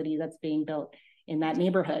facility that's being built in that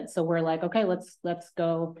neighborhood. So we're like, okay, let's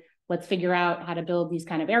figure out how to build these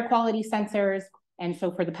kind of air quality sensors. And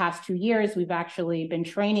so for the past 2 years, we've actually been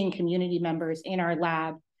training community members in our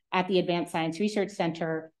lab at the Advanced Science Research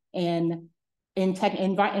Center in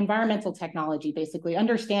environmental technology, basically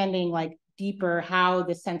understanding like deeper how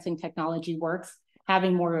the sensing technology works,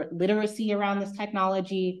 having more literacy around this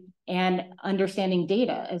technology, and understanding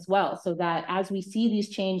data as well, so that as we see these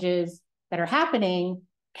changes that are happening,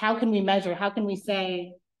 how can we measure, how can we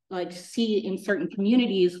say, like, see in certain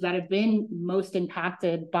communities that have been most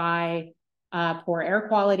impacted by poor air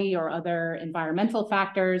quality or other environmental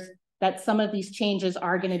factors, that some of these changes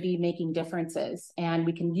are going to be making differences. And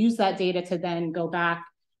we can use that data to then go back,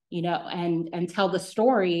 and tell the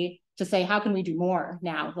story to say, how can we do more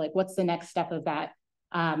now? Like, what's the next step of that?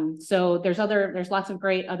 So there's lots of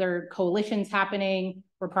great other coalitions happening.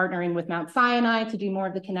 We're partnering with Mount Sinai to do more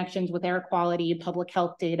of the connections with air quality, public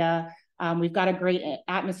health data. We've got a great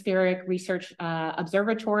atmospheric research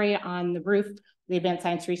observatory on the roof. The Advanced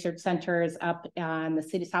Science Research Center is up on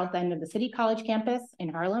the south end of the City College campus in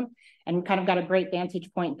Harlem. And we kind of got a great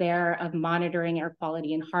vantage point there of monitoring air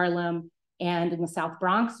quality in Harlem and in the South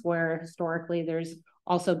Bronx, where historically there's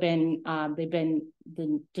also been, they've been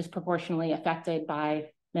disproportionately affected by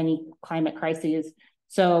many climate crises.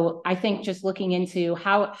 So I think just looking into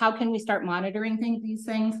how can we start monitoring these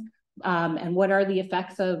things, and what are the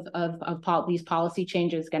effects of these policy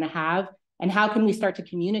changes going to have, and how can we start to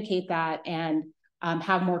communicate that and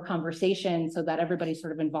have more conversation so that everybody's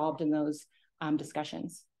sort of involved in those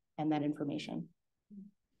discussions and that information.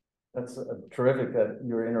 That's terrific that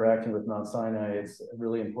you're interacting with Mount Sinai. It's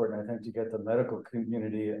really important, I think, to get the medical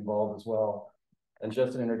community involved as well. And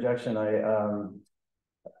just an interjection, I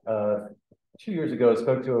 2 years ago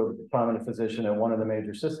spoke to a prominent physician at one of the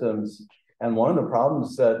major systems, and one of the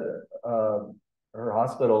problems that her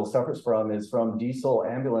hospital suffers from diesel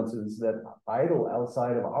ambulances that idle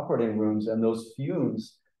outside of operating rooms, and those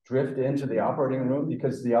fumes drift into the operating room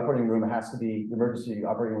because the operating room the emergency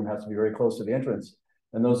operating room has to be very close to the entrance.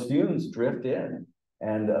 And those fumes drift in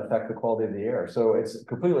and affect the quality of the air. So it's a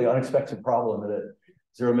completely unexpected problem that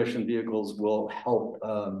zero emission vehicles will help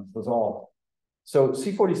resolve. So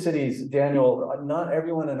C40 Cities, Daniel, not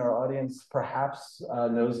everyone in our audience perhaps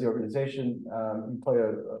knows the organization. You play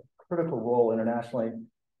a critical role internationally.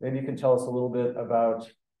 Maybe you can tell us a little bit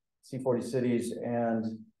about C40 Cities,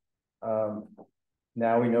 and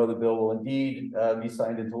now we know the bill will indeed be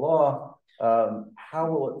signed into law. How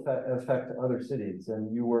will it affect other cities?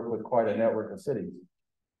 And you work with quite a network of cities.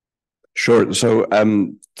 Sure. So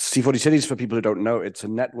C40 Cities, for people who don't know, it's a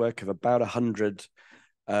network of about 100,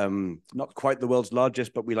 not quite the world's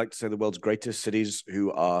largest, but we like to say the world's greatest cities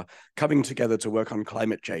who are coming together to work on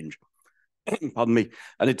climate change. Pardon me.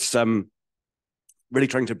 And it's really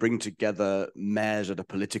trying to bring together mayors at a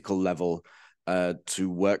political level to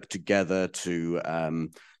work together, to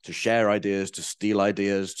share ideas, to steal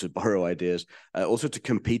ideas, to borrow ideas, also to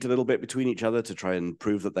compete a little bit between each other to try and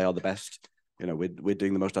prove that they are the best. You know, we're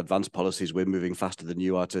doing the most advanced policies. We're moving faster than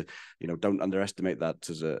you are. To, you know, don't underestimate that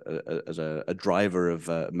as a driver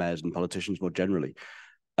of mayors and politicians more generally.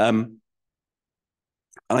 And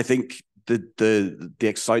I think the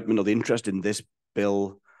excitement or the interest in this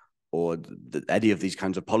bill or any of these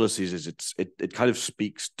kinds of policies is it kind of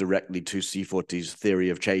speaks directly to C40's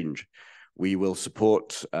theory of change. We will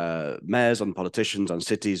support mayors and politicians and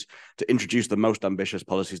cities to introduce the most ambitious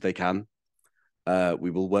policies they can.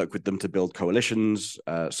 We will work with them to build coalitions,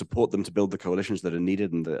 support them to build the coalitions that are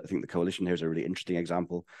needed. And I think the coalition here is a really interesting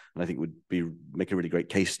example, and I think would make a really great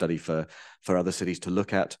case study for other cities to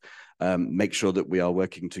look at. Make sure that we are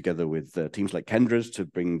working together with teams like Kendra's to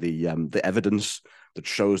bring the evidence that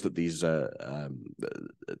shows that these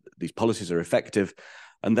policies are effective,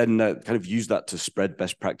 and then kind of use that to spread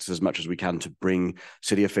best practice as much as we can to bring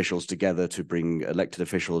city officials together, to bring elected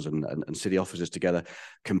officials and city officers together,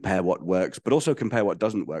 compare what works, but also compare what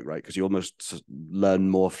doesn't work, right? Because you almost learn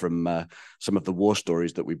more from some of the war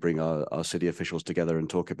stories that we bring our city officials together and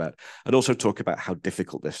talk about, and also talk about how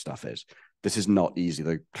difficult this stuff is. This is not easy.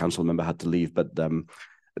 The council member had to leave, but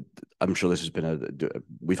I'm sure this has been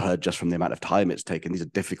we've heard just from the amount of time it's taken. These are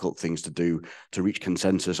difficult things to do, to reach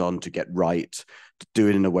consensus on, to get right, to do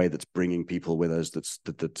it in a way that's bringing people with us, that's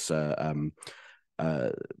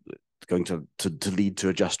going to lead to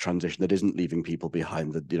a just transition that isn't leaving people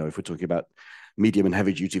behind. That, if we're talking about medium and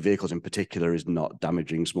heavy duty vehicles in particular, is not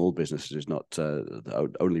damaging small businesses, is not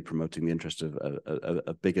only promoting the interests of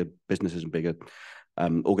bigger businesses and bigger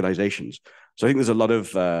organizations. So I think there's a lot of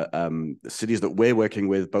cities that we're working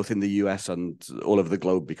with, both in the US and all over the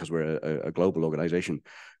globe, because we're a global organization,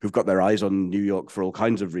 who've got their eyes on New York for all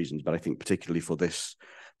kinds of reasons. But I think particularly for this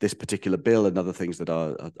particular bill and other things that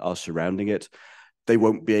are surrounding it, they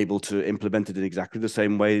won't be able to implement it in exactly the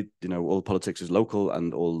same way. All politics is local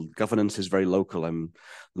and all governance is very local. I'm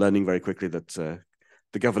learning very quickly that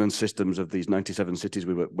the governance systems of these 97 cities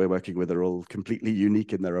we're working with are all completely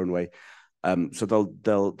unique in their own way. So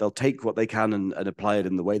they'll take what they can and apply it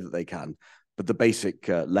in the way that they can. But the basic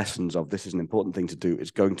lessons of this is an important thing to do.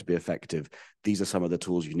 It's going to be effective. These are some of the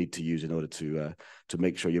tools you need to use in order to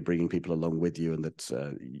make sure you're bringing people along with you, and that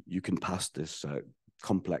you can pass this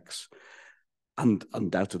complex and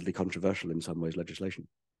undoubtedly controversial in some ways legislation.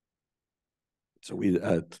 So we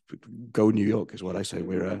go New York is what I say.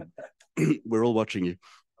 We're all watching you.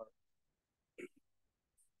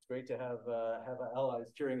 Great to have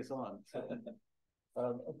allies cheering us on.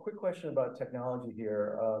 A quick question about technology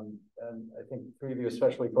here, and I think three of you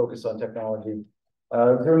especially focus on technology.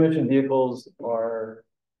 Zero emission vehicles have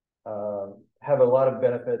a lot of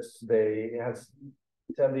benefits. They have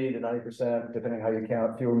 70 to 90%, depending how you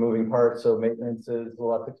count, fewer moving parts, so maintenance is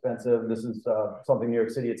less expensive. This is something New York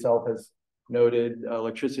City itself has noted.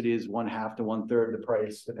 Electricity is 1/2 to 1/3 the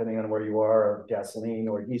price, depending on where you are, of gasoline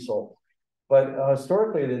or diesel. But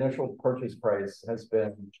historically, the initial purchase price has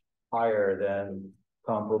been higher than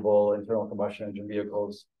comparable internal combustion engine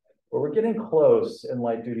vehicles. But we're getting close in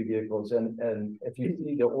light duty vehicles, and if you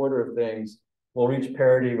see the order of things, we'll reach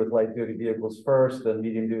parity with light duty vehicles first, then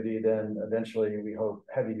medium duty, then eventually we hope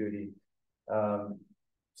heavy duty.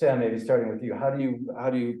 Sam, maybe starting with you, how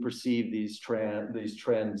do you perceive these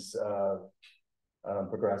trends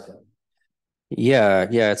progressing?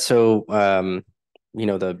 Yeah. So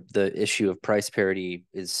the issue of price parity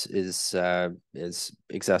is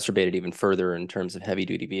exacerbated even further in terms of heavy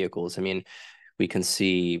duty vehicles. I mean, we can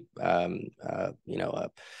see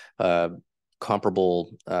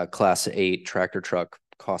comparable Class 8 tractor truck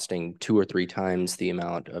costing 2 or 3 times the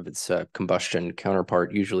amount of its combustion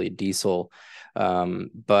counterpart, usually diesel.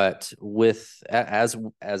 But as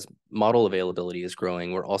model availability is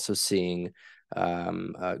growing, we're also seeing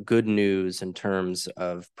good news in terms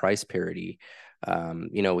of price parity.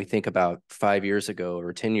 We think about 5 years ago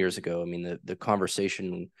or 10 years ago. I mean, the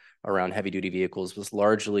conversation around heavy duty vehicles was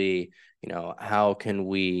largely, how can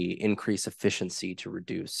we increase efficiency to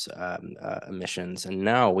reduce emissions? And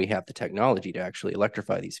now we have the technology to actually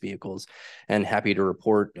electrify these vehicles. And happy to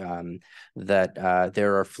report that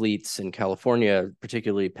there are fleets in California,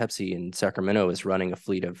 particularly Pepsi in Sacramento is running a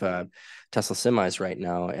fleet of Tesla semis right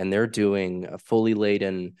now, and they're doing a fully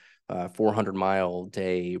laden 400-mile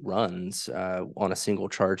day runs on a single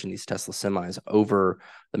charge in these Tesla semis over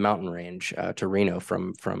the mountain range to Reno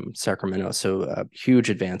from Sacramento. So huge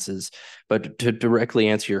advances. But to directly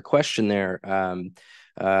answer your question there,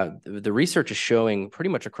 the research is showing pretty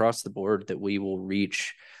much across the board that we will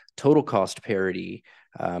reach total cost parity.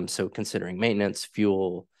 So considering maintenance,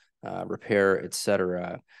 fuel, repair, et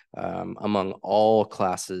cetera, among all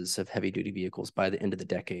classes of heavy duty vehicles by the end of the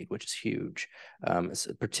decade, which is huge. It's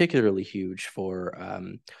particularly huge for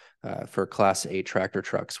Class 8 tractor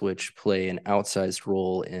trucks, which play an outsized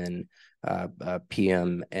role in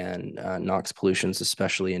PM and NOx pollutions,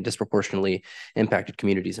 especially in disproportionately impacted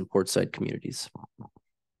communities and portside communities.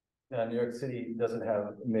 Now, New York City doesn't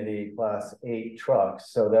have many Class 8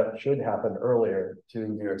 trucks, so that should happen earlier to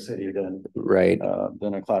New York City than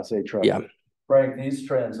a Class 8 truck. Yeah. Frank, these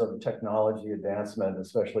trends of technology advancement,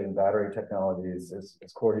 especially in battery technologies, is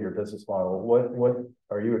core to your business model. What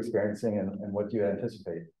are you experiencing, and what do you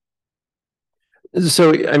anticipate?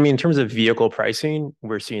 So, I mean, in terms of vehicle pricing,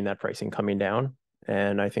 we're seeing that pricing coming down,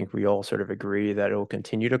 and I think we all sort of agree that it will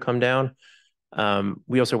continue to come down.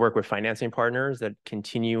 We also work with financing partners that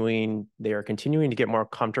they are continuing to get more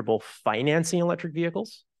comfortable financing electric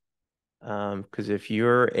vehicles. Because if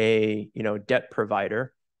you're a debt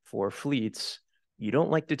provider for fleets, you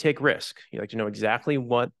don't like to take risk. You like to know exactly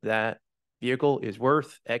what that vehicle is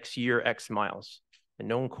worth X year, X miles. And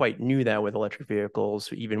no one quite knew that with electric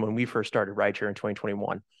vehicles, even when we first started rideshare in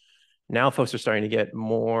 2021. Now folks are starting to get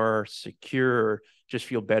more secure, just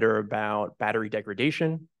feel better about battery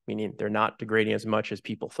degradation, meaning they're not degrading as much as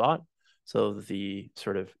people thought. So the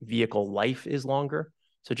sort of vehicle life is longer.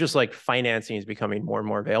 So just like financing is becoming more and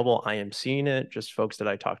more available, I am seeing it, just folks that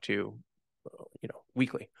I talk to,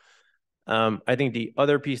 weekly. I think the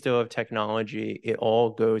other piece though of technology, it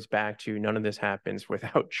all goes back to none of this happens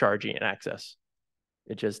without charging and access.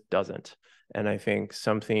 It just doesn't. And I think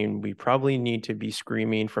something we probably need to be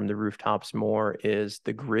screaming from the rooftops more is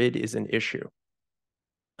the grid is an issue.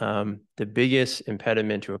 The biggest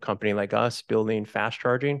impediment to a company like us building fast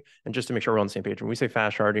charging, and just to make sure we're on the same page, when we say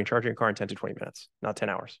fast charging, charging a car in 10 to 20 minutes, not 10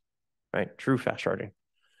 hours, right? True fast charging.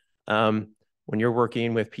 When you're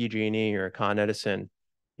working with PG&E or Con Edison,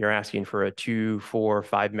 you're asking for a 2, 4,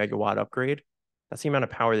 5 megawatt upgrade. That's the amount of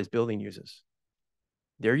power this building uses.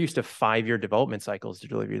 They're used to 5-year development cycles to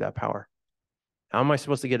deliver you that power. How am I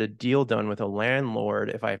supposed to get a deal done with a landlord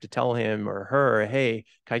if I have to tell him or her, hey,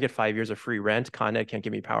 can I get 5 years of free rent? Con Ed can't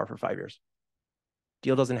give me power for 5 years.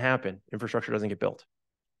 Deal doesn't happen. Infrastructure doesn't get built.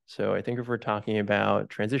 So I think if we're talking about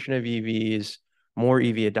transition of EVs, more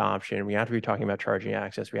EV adoption, we have to be talking about charging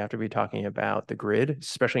access. We have to be talking about the grid,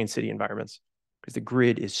 especially in city environments, because the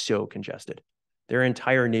grid is so congested. There are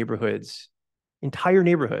entire neighborhoods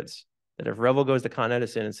that if Revel goes to Con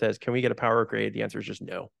Edison and says, can we get a power upgrade? The answer is just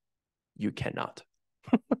no, you cannot,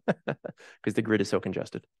 because the grid is so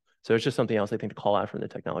congested. So it's just something else I think to call out from the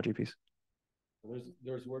technology piece.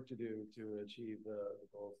 There's work to do to achieve the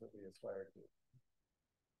goals that we aspire to.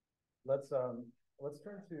 Let's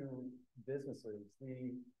turn to businesses.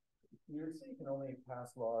 New York City can only pass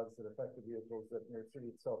laws that affect the vehicles that New York City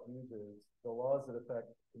itself uses. The laws that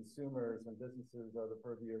affect consumers and businesses are the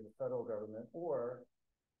purview of the federal government or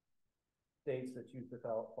states that choose to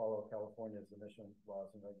follow California's emission laws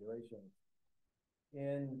and regulations.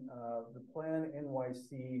 In the Plan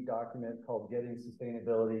NYC document called Getting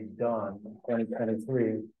Sustainability Done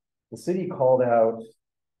 2023, the city called out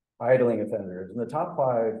idling offenders. And the top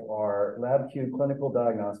 5 are LabQ Clinical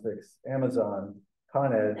Diagnostics, Amazon,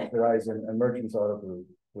 Con Ed, Verizon, and Merchants Auto Group,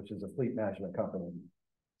 which is a fleet management company.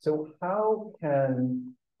 So how could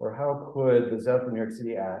the ZEV for New York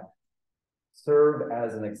City Act serve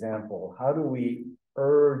as an example? How do we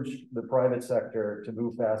urge the private sector to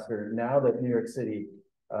move faster now that New York City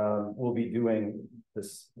will be doing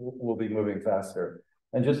this, will be moving faster?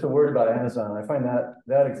 And just a word about Amazon, I find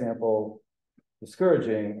that example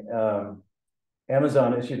discouraging.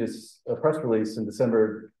 Amazon issued a press release in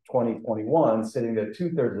December 2021 stating that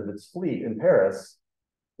 2/3 of its fleet in Paris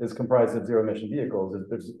is comprised of zero-emission vehicles.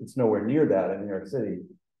 It's nowhere near that in New York City.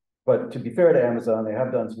 But to be fair to Amazon, they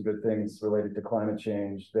have done some good things related to climate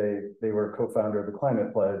change. They were co-founder of the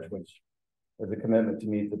Climate Pledge, which is a commitment to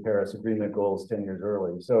meet the Paris Agreement goals 10 years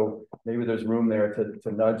early. So maybe there's room there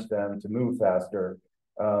to nudge them to move faster.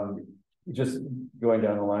 Just going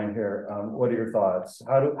down the line here, what are your thoughts?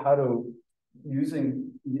 How do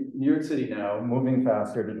using New York City now moving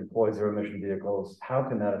faster to deploy zero-emission vehicles, how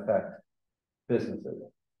can that affect businesses?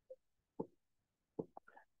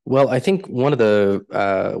 Well, I think one of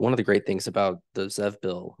the great things about the ZEV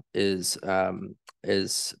bill is I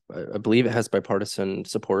believe it has bipartisan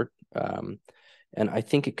support, and I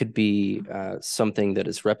think it could be something that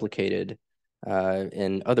is replicated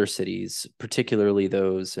in other cities, particularly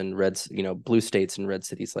those in blue states and red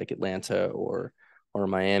cities like Atlanta or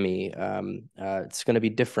Miami. It's going to be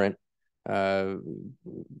different. They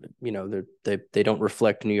don't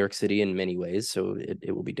reflect New York City in many ways, so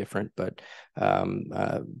it will be different. But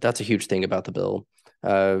that's a huge thing about the bill.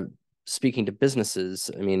 Speaking to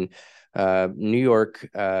businesses, I mean, New York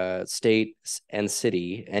State and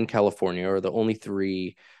City and California are the only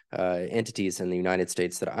 3 entities in the United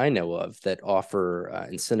States that I know of that offer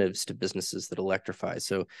incentives to businesses that electrify.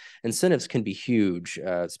 So incentives can be huge,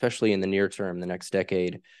 especially in the near term, the next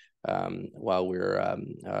decade, while we're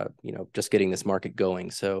just getting this market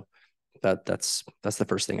going. So that's the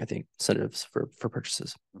first thing, I think, incentives for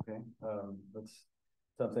purchases. Okay, that's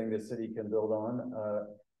something the city can build on.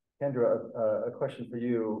 Kendra, a question for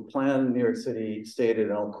you. Plan New York City stated,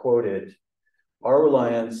 and I'll quote it, "Our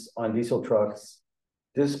reliance on diesel trucks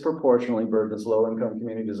disproportionately burdens low-income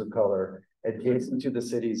communities of color adjacent to the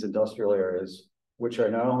city's industrial areas, which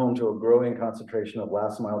are now home to a growing concentration of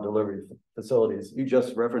last-mile delivery facilities." You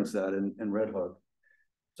just referenced that in Red Hook.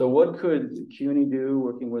 So what could CUNY do,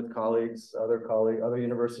 working with colleagues, other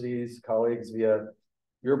universities, colleagues via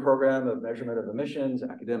your program of measurement of emissions,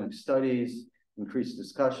 academic studies, increased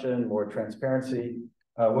discussion, more transparency?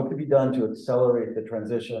 What could be done to accelerate the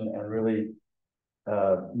transition and really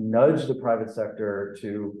nudge the private sector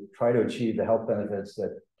to try to achieve the health benefits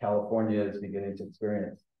that California is beginning to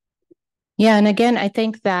experience? Yeah, and again, I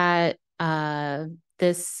think that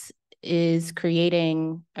this is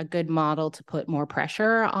creating a good model to put more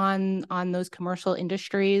pressure on those commercial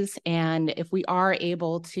industries. And if we are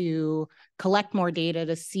able to collect more data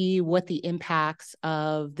to see what the impacts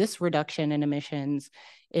of this reduction in emissions,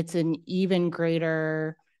 it's an even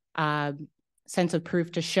greater sense of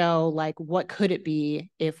proof to show, like, what could it be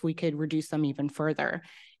if we could reduce them even further.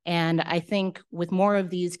 And I think with more of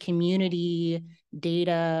these community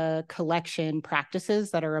data collection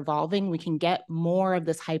practices that are evolving, we can get more of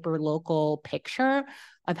this hyper-local picture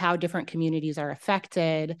of how different communities are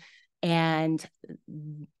affected, and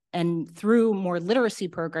through more literacy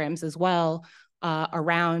programs as well,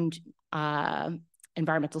 around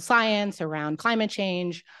environmental science, around climate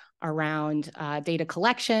change, around data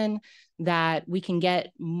collection, that we can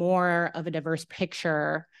get more of a diverse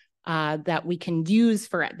picture that we can use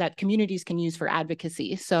that communities can use for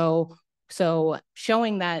advocacy. So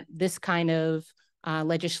showing that this kind of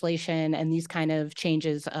legislation and these kind of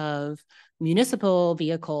changes of municipal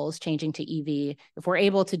vehicles changing to EV, if we're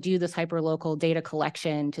able to do this hyperlocal data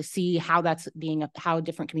collection to see how how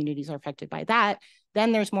different communities are affected by that,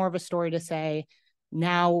 then there's more of a story to say,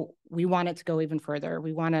 now we want it to go even further.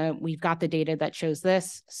 We've got the data that shows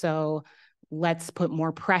this, so let's put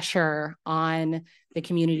more pressure on the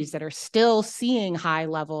communities that are still seeing high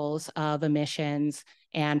levels of emissions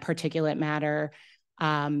and particulate matter,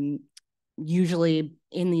 usually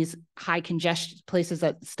in these high congestion places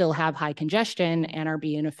that still have high congestion and are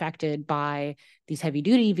being affected by these heavy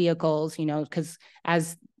duty vehicles, because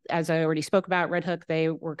as I already spoke about Red Hook, they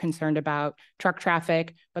were concerned about truck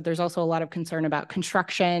traffic, but there's also a lot of concern about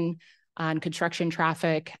construction and construction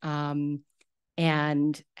traffic.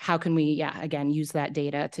 And how can we, again, use that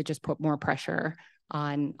data to just put more pressure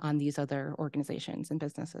on these other organizations and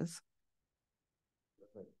businesses.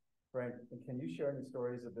 Frank, can you share any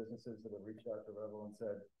stories of businesses that have reached out to Revel and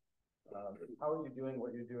said, how are you doing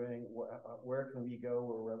what you're doing? Where can we go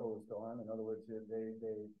where Revel is going? In other words,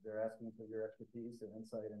 they're asking for your expertise and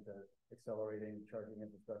insight into accelerating charging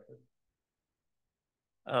infrastructure.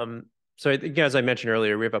 So I think, as I mentioned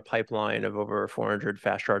earlier, we have a pipeline of over 400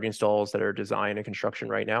 fast charging stalls that are designed and construction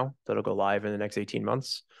right now that'll go live in the next 18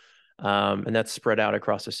 months. And that's spread out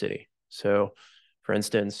across the city. So for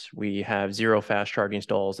instance, we have 0 fast charging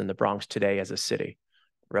stalls in the Bronx today as a city.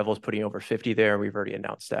 Revel's putting over 50 there. We've already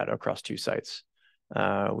announced that across 2 sites.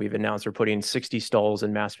 We've announced we're putting 60 stalls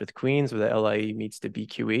in Maspeth, Queens, where the LIE meets the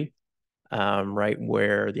BQE, right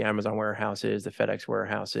where the Amazon warehouse is, the FedEx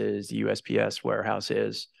warehouse is, the USPS warehouse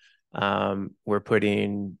is. We're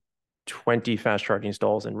putting 20 fast charging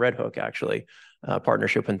stalls in Red Hook, actually.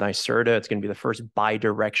 Partnership with NYCERDA. It's going to be the first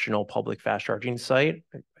bi-directional public fast charging site,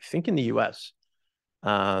 I think, in the US.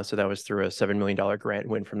 So that was through a $7 million grant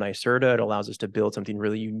win from NYCERDA. It allows us to build something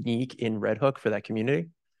really unique in Red Hook for that community.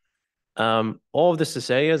 All of this to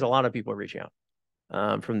say is a lot of people are reaching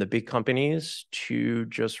out, from the big companies to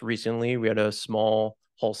just recently, we had a small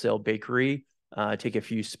wholesale bakery take a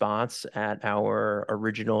few spots at our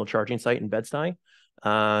original charging site in Bed-Stuy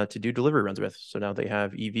to do delivery runs with. So now they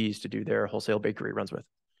have EVs to do their wholesale bakery runs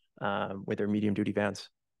with their medium duty vans.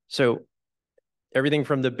 So everything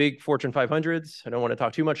from the big Fortune 500s, I don't want to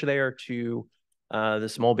talk too much there, to the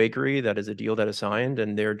small bakery that is a deal that is signed,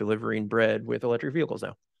 and they're delivering bread with electric vehicles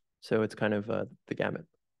now. So it's kind of the gamut.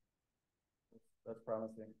 That's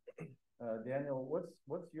promising. Daniel,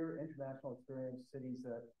 what's your international experience, cities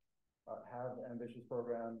that have ambitious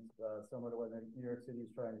programs similar to what New York City is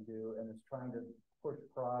trying to do, and is trying to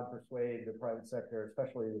persuade the private sector,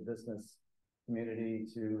 especially the business community,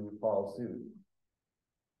 to follow suit?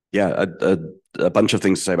 Yeah, a bunch of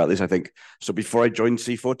things to say about this, I think. So before I joined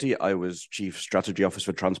C40, I was Chief Strategy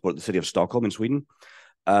Officer for Transport at the city of Stockholm in Sweden.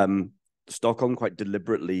 Stockholm quite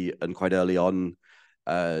deliberately and quite early on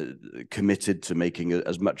committed to making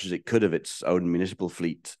as much as it could of its own municipal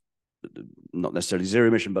fleet, not necessarily zero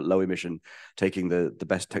emission, but low emission, taking the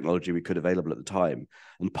best technology we could available at the time.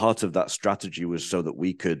 And part of that strategy was so that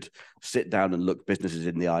we could sit down and look businesses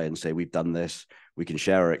in the eye and say, we've done this, we can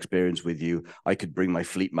share our experience with you. I could bring my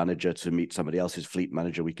fleet manager to meet somebody else's fleet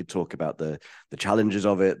manager. We could talk about the challenges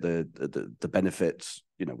of it, the benefits.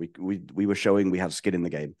 You know, we were showing we had skin in the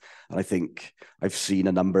game. And I think I've seen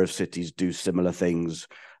a number of cities do similar things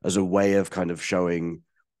as a way of kind of showing,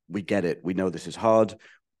 we get it, we know this is hard,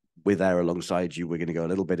 we're there alongside you, we're going to go a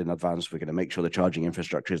little bit in advance, we're going to make sure the charging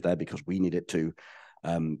infrastructure is there because we need it too.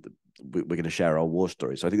 We're going to share our war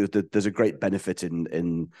story. So I think that there's a great benefit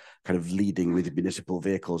in kind of leading with municipal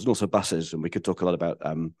vehicles and also buses. And we could talk a lot about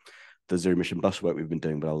the zero emission bus work we've been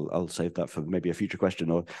doing, but I'll save that for maybe a future question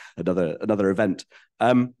or another event.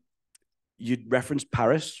 You referenced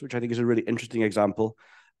Paris, which I think is a really interesting example.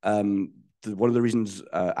 one of the reasons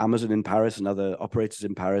Amazon in Paris and other operators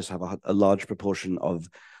in Paris have a large proportion of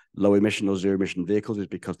low emission or zero emission vehicles is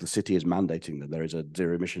because the city is mandating that there is a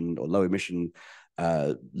zero emission or low emission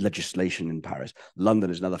legislation in Paris. London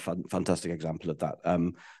is another fantastic example of that.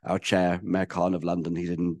 Our chair, Mayor Khan of London, he's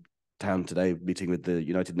in town today meeting with the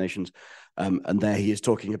United Nations, and there he is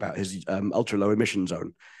talking about his ultra low emission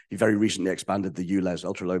zone. He very recently expanded the ULEZ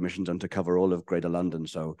ultra low emission zone to cover all of Greater London,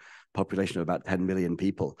 so population of about 10 million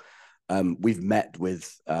people. We've met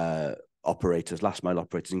with operators, last mile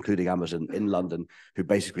operators, including Amazon in London, who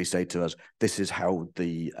basically say to us, this is how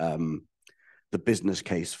the business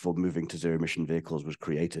case for moving to zero emission vehicles was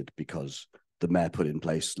created, because the mayor put in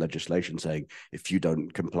place legislation saying, if you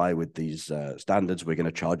don't comply with these standards, we're going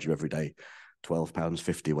to charge you every day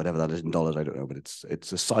 £12.50, whatever that is in dollars, I don't know, but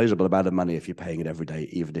it's a sizable amount of money if you're paying it every day,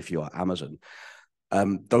 even if you are Amazon.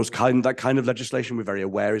 That kind of legislation, we're very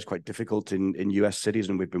aware, is quite difficult in US cities,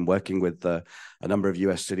 and we've been working with a number of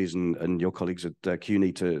US cities and your colleagues at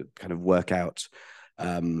CUNY to kind of work out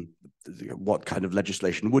what kind of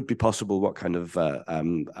legislation would be possible, what kind of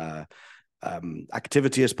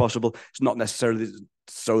activity is possible. It's not necessarily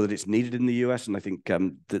so that it's needed in the US, and I think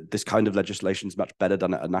this kind of legislation is much better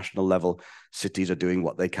done at a national level. Cities are doing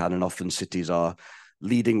what they can, and often cities are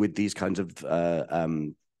leading with these kinds of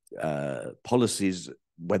policies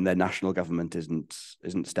when their national government isn't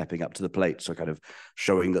stepping up to the plate. So kind of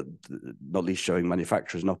showing that, not least showing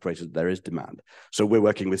manufacturers and operators, that there is demand. So we're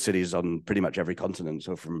working with cities on pretty much every continent.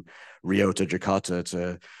 So from Rio to Jakarta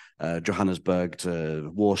to Johannesburg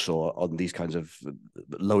to Warsaw, on these kinds of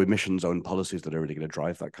low emission zone policies that are really going to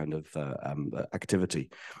drive that kind of activity.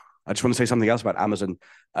 I just want to say something else about Amazon,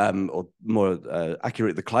 or more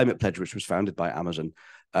accurately, the Climate Pledge, which was founded by Amazon.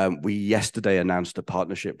 We yesterday announced a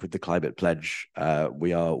partnership with the Climate Pledge.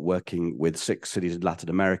 We are working with 6 cities in Latin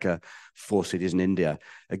America, 4 cities in India,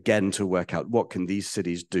 again, to work out what can these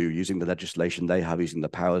cities do using the legislation they have, using the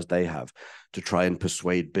powers they have, to try and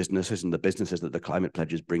persuade businesses and the businesses that the Climate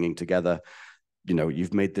Pledge is bringing together. You know,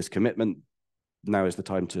 you've made this commitment. Now is the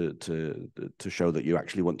time to show that you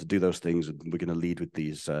actually want to do those things, and we're going to lead with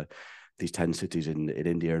these 10 cities in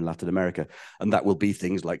India and Latin America. And that will be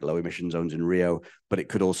things like low emission zones in Rio, but it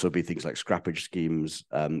could also be things like scrappage schemes.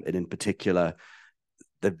 And in particular,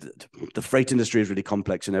 the freight industry is really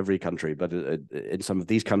complex in every country, but in some of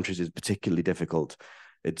these countries is particularly difficult.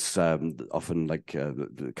 It's often like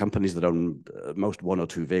the companies that own most 1 or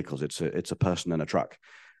 2 vehicles. It's a person and a truck.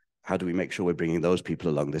 How do we make sure we're bringing those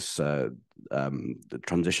people along? This the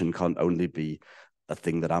transition can't only be a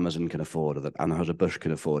thing that Amazon can afford or that Anheuser-Busch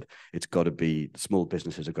can afford. It's got to be, small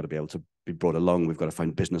businesses have got to be able to be brought along. We've got to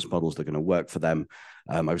find business models that are going to work for them.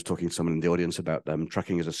 I was talking to someone in the audience about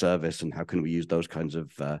trucking as a service and how can we use those kinds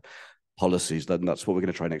of policies. That's what we're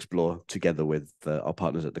going to try and explore together with our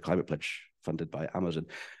partners at the Climate Pledge, funded by Amazon.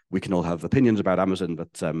 We can all have opinions about Amazon,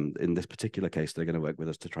 but in this particular case, they're going to work with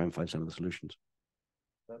us to try and find some of the solutions.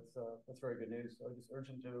 That's very good news. I would just urge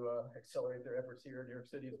them to accelerate their efforts here in New York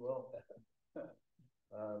City as well.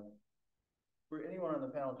 For anyone on the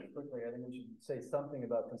panel, just quickly, I think we should say something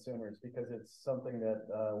about consumers, because it's something that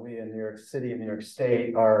we in New York City and New York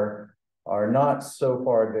State are not so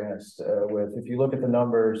far advanced with. If you look at the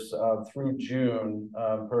numbers through June,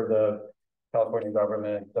 per the California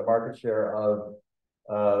government, the market share of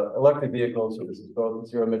electric vehicles, so this is both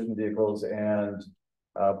zero emission vehicles and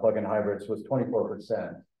plug-in hybrids, was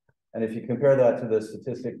 24%. And if you compare that to the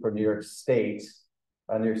statistic for New York State,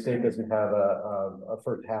 New York State doesn't have a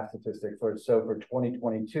first half statistic for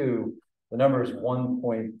 2022, the number is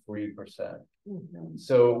 1.3%.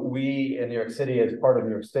 So we in New York City, as part of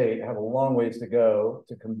New York State, have a long ways to go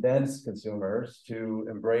to convince consumers to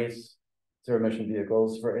embrace zero emission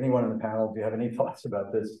vehicles. For anyone in the panel, do you have any thoughts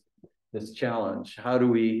about this challenge? How do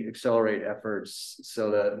we accelerate efforts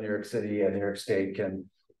so that New York City and New York State can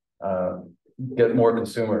get more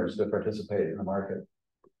consumers to participate in the market?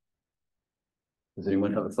 Does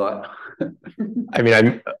anyone have a thought? I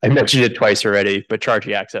mean, I mentioned it twice already, but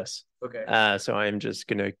charging access. Okay. So I'm just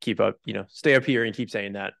going to keep up, stay up here and keep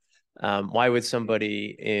saying that. Why would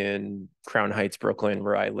somebody in Crown Heights, Brooklyn,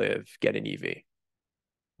 where I live, get an EV?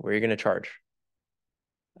 Where are you going to charge?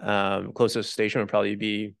 Closest station would probably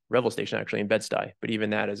be Revel Station, actually, in Bed-Stuy, but even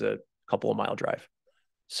that is a couple of mile drive.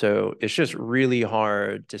 So it's just really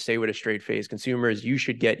hard to say with a straight face, consumers, you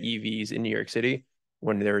should get EVs in New York City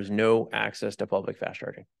when there is no access to public fast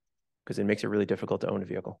charging, because it makes it really difficult to own a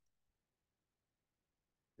vehicle.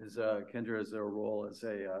 Kendra, is there a role as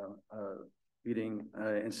a leading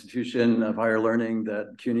institution of higher learning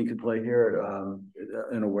that CUNY could play here,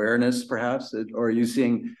 in awareness perhaps? Or are you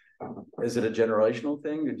seeing, is it a generational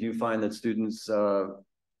thing? Do you find that students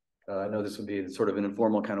I know this would be sort of an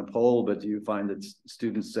informal kind of poll, but do you find that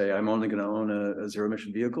students say, I'm only going to own a zero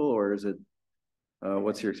emission vehicle, or is it,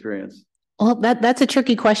 what's your experience? Well, that's a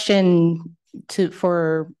tricky question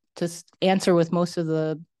to answer with most of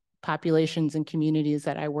the populations and communities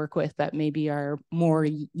that I work with that maybe are more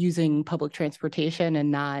using public transportation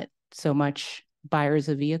and not so much buyers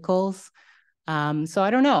of vehicles. So I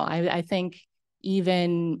don't know. I think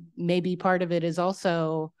even maybe part of it is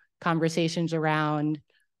also conversations around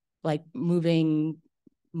like moving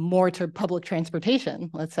more to public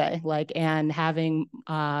transportation, let's say, like, and having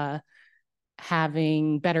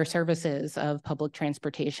better services of public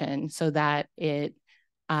transportation so that it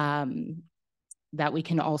that we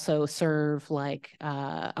can also serve like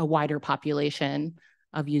a wider population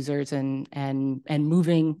of users and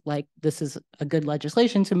moving, like, this is a good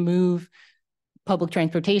legislation to move public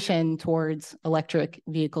transportation towards electric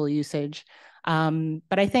vehicle usage.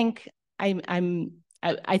 But I think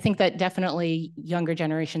I think that definitely younger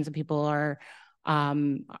generations of people are,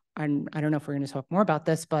 and I don't know if we're going to talk more about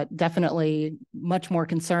this, but definitely much more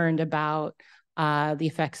concerned about the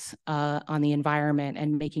effects on the environment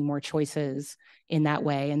and making more choices in that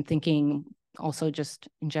way, and thinking also just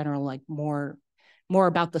in general, like more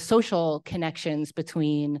about the social connections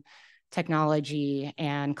between technology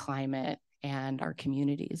and climate and our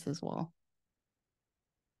communities as well.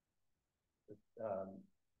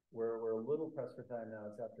 We're a little pressed for time now.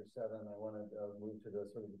 It's after 7. I want to move to the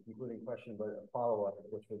sort of the concluding question, but a follow-up,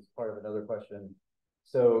 which was part of another question.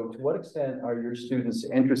 So to what extent are your students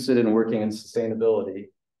interested in working in sustainability?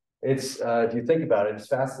 It's, if you think about it, it's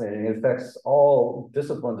fascinating. It affects all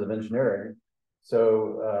disciplines of engineering.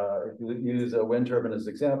 So if you use a wind turbine as an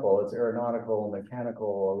example, it's aeronautical,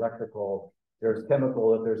 mechanical, electrical, there's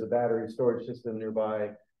chemical, if there's a battery storage system nearby.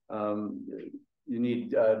 You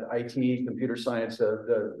need IT, computer science,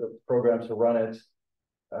 the programs to run it.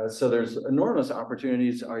 So there's enormous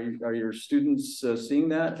opportunities. Are your students seeing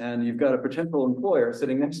that? And you've got a potential employer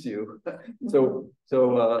sitting next to you. So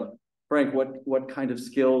Frank, what kind of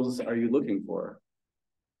skills are you looking for?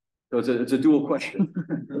 So it's a dual question.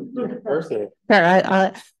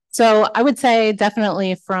 Sure. So I would say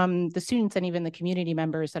definitely from the students and even the community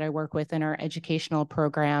members that I work with in our educational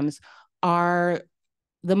programs, are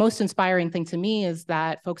the most inspiring thing to me is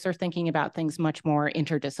that folks are thinking about things much more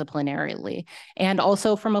interdisciplinarily, and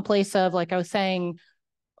also from a place of, like I was saying,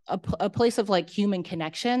 a place of like human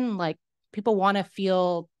connection. Like, people want to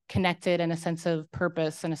feel connected and a sense of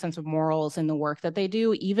purpose and a sense of morals in the work that they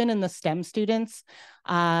do. Even in the STEM students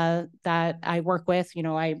that I work with, you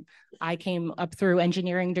know, I came up through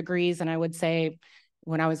engineering degrees, and I would say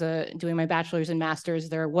when I was doing my bachelor's and master's,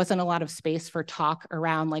 there wasn't a lot of space for talk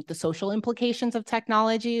around like the social implications of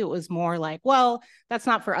technology. It was more like, well, that's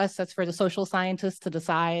not for us, that's for the social scientists to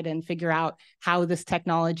decide and figure out how this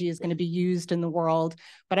technology is going to be used in the world.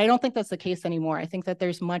 But I don't think that's the case anymore. I think that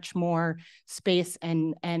there's much more space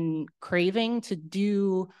and craving to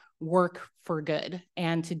do work for good,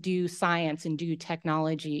 and to do science and do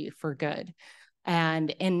technology for good. And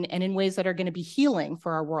in ways that are going to be healing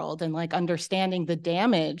for our world, and like understanding the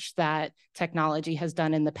damage that technology has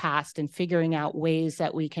done in the past, and figuring out ways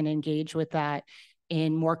that we can engage with that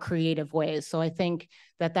in more creative ways. So I think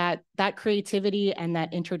that creativity and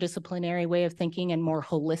that interdisciplinary way of thinking and more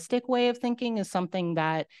holistic way of thinking is something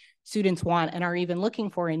that students want and are even looking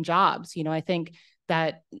for in jobs. You know, I think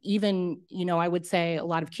that even, you know, I would say a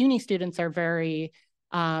lot of CUNY students are very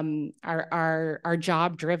are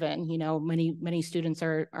job driven. You know, many students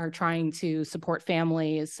are trying to support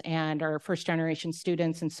families and are first generation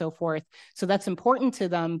students and so forth. So that's important to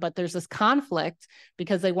them, but there's this conflict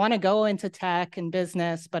because they want to go into tech and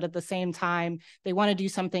business, but at the same time, they want to do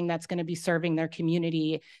something that's going to be serving their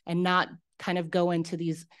community and not kind of go into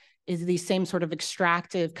these same sort of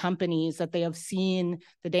extractive companies that they have seen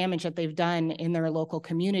the damage that they've done in their local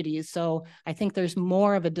communities. So I think there's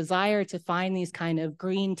more of a desire to find these kind of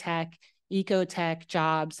green tech, eco-tech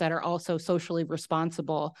jobs that are also socially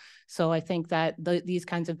responsible. So I think that these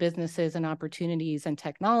kinds of businesses and opportunities and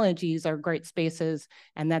technologies are great spaces,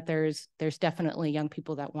 and that there's definitely young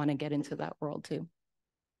people that want to get into that world too.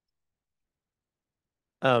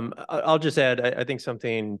 I'll just add, I think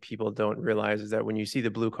something people don't realize is that when you see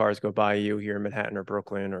the blue cars go by you here in Manhattan or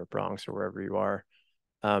Brooklyn or Bronx or wherever you are,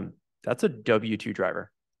 that's a W-2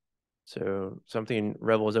 driver. So something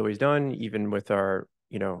Revel has always done, even with our,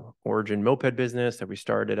 you know, Origin moped business that we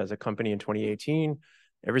started as a company in 2018,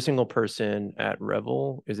 every single person at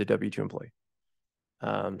Revel is a W-2 employee.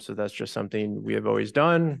 So that's just something we have always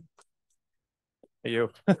done.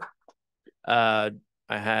 You.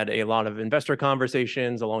 I had a lot of investor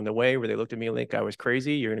conversations along the way where they looked at me like I was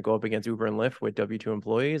crazy. You're going to go up against Uber and Lyft with W-2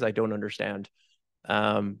 employees. I don't understand.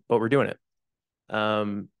 But we're doing it.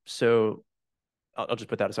 So I'll just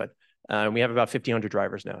put that aside. We have about 1,500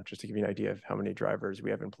 drivers now, just to give you an idea of how many drivers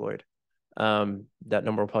we have employed. That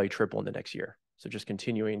number will probably triple in the next year. So just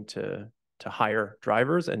continuing to hire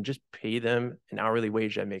drivers and just pay them an hourly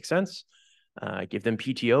wage that makes sense. Give them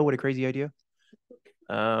PTO. What a crazy idea.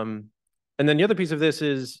 And then the other piece of this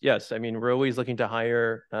is, yes, I mean, we're always looking to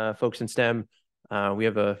hire folks in STEM. We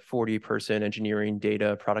have a 40-person engineering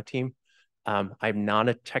data product team. I'm not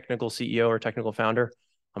a technical CEO or technical founder.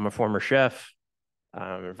 I'm a former chef,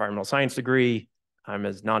 environmental science degree. I'm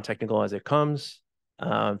as non-technical as it comes.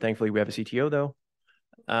 Thankfully, we have a CTO though.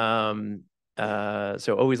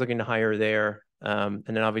 So always looking to hire there. And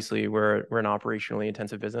then obviously we're an operationally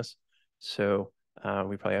intensive business. So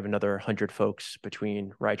we probably have another 100 folks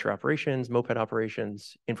between rideshare operations, moped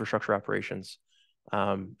operations, infrastructure operations.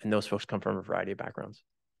 And those folks come from a variety of backgrounds.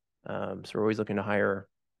 So we're always looking to hire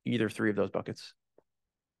either three of those buckets.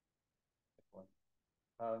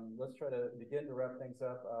 Let's try to begin to wrap things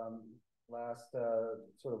up. Last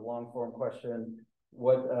sort of long form question.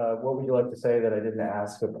 What would you like to say that I didn't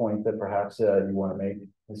ask, a point that perhaps you want to make?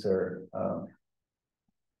 Is there,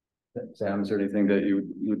 Sam, is there anything that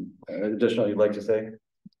you additional you'd like to say?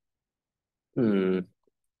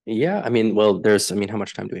 Yeah, I mean, well, I mean, how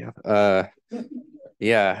much time do we have?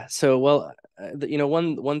 Yeah, so, well, you know,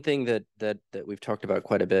 one thing that we've talked about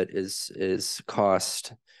quite a bit is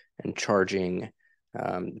cost and charging.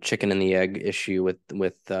 Chicken and the egg issue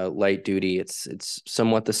with light duty. It's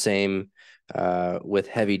somewhat the same with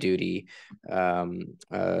heavy duty.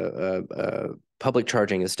 Public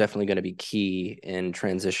charging is definitely going to be key in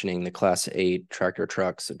transitioning the Class 8 tractor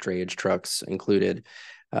trucks, drayage trucks included.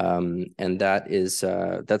 And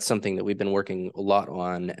that's something that we've been working a lot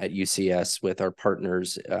on at UCS with our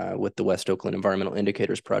partners with the West Oakland Environmental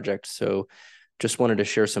Indicators Project. So just wanted to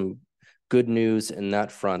share some good news in that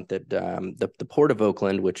front, that the Port of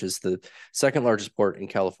Oakland, which is the second largest port in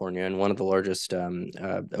California and one of the largest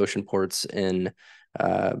ocean ports in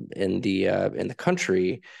the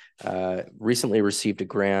country, recently received a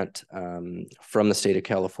grant from the state of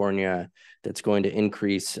California that's going to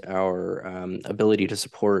increase our ability to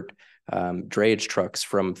support drayage trucks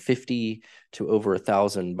from 50 to over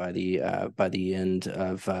 1,000 by the end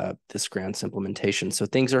of this grant's implementation. So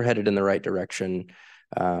things are headed in the right direction.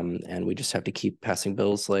 And we just have to keep passing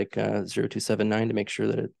bills like 0279 to make sure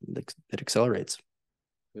that it accelerates.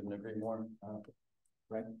 Couldn't agree more.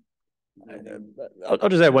 Right. I'll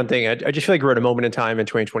just add one thing. I just feel like we're at a moment in time in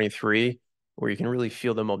 2023 where you can really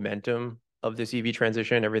feel the momentum of this EV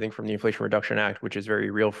transition, everything from the Inflation Reduction Act, which is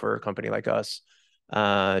very real for a company like us,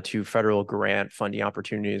 to federal grant funding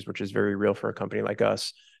opportunities, which is very real for a company like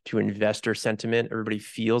us, to investor sentiment. Everybody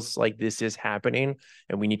feels like this is happening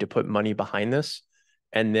and we need to put money behind this.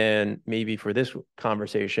 And then maybe for this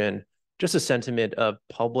conversation, just a sentiment of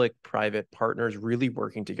public-private partners really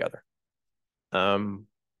working together.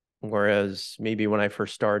 Whereas maybe when I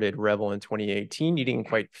first started Revel in 2018, you didn't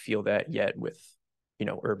quite feel that yet with, you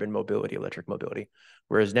know, urban mobility, electric mobility.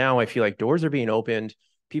 Whereas now I feel like doors are being opened.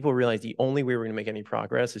 People realize the only way we're going to make any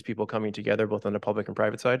progress is people coming together, both on the public and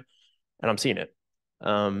private side. And I'm seeing it.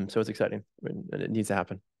 So it's exciting and it needs to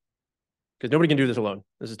happen. Because nobody can do this alone.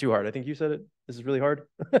 This is too hard. I think you said it. This is really hard.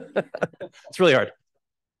 It's really hard.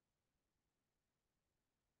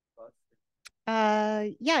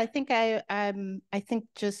 Yeah, I think I think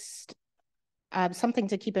just something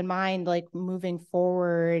to keep in mind, like moving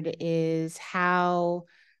forward, is how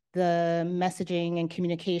the messaging and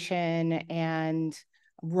communication and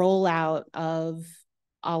rollout of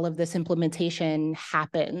all of this implementation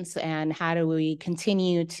happens, and how do we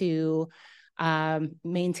continue to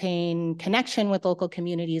maintain connection with local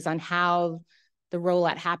communities on how the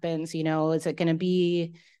rollout happens. You know, is it going to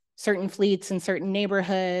be certain fleets in certain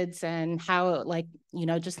neighborhoods, and how, like, you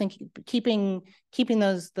know, just keeping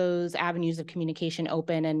those avenues of communication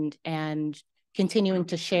open, and continuing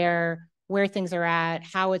to share where things are at,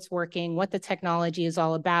 how it's working, what the technology is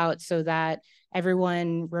all about, so that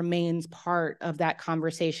everyone remains part of that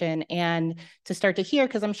conversation, and to start to hear,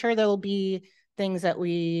 because I'm sure there will be things that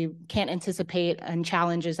we can't anticipate and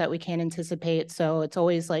challenges that we can't anticipate. So it's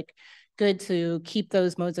always like good to keep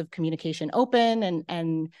those modes of communication open,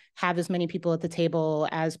 and have as many people at the table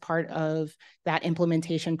as part of that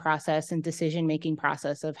implementation process and decision-making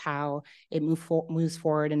process of how it moves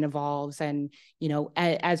forward and evolves. And, you know,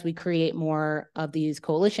 as we create more of these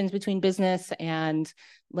coalitions between business and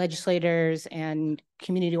legislators and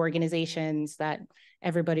community organizations, that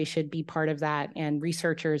everybody should be part of that, and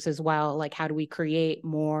researchers as well. Like, how do we create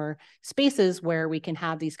more spaces where we can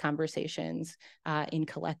have these conversations in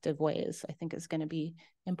collective ways? I think is going to be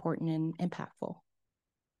important and impactful.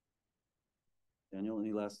 Daniel,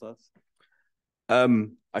 any last thoughts?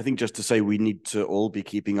 I think just to say we need to all be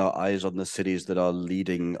keeping our eyes on the cities that are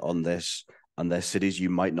leading on this, and they're cities you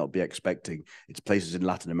might not be expecting. It's places in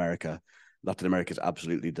Latin America. Latin America is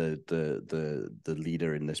absolutely the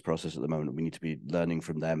leader in this process at the moment. We need to be learning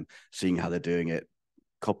from them, seeing how they're doing it,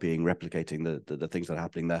 copying, replicating the things that are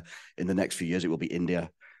happening there. In the next few years, it will be India.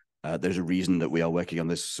 There's a reason that we are working on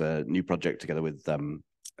this new project together with the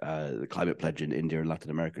Climate Pledge in India and Latin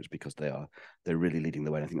America. It's because they're really leading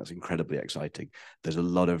the way. And I think that's incredibly exciting. There's a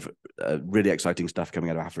lot of really exciting stuff coming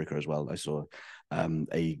out of Africa as well. I saw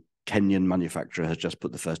a Kenyan manufacturer has just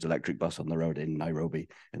put the first electric bus on the road in Nairobi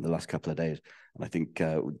in the last couple of days. And I think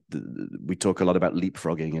we talk a lot about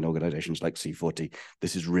leapfrogging in organizations like C40.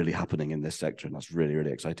 This is really happening in this sector, and that's really,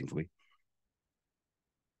 really exciting for me.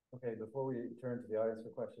 Okay, before we turn to the audience for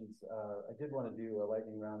questions, I did want to do a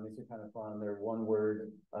lightning round. These are kind of fun. They're one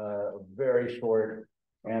word, very short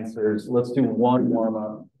answers. Let's do one warm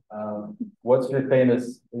up. What's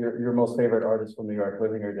your most favorite artist from New York,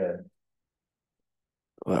 living or dead?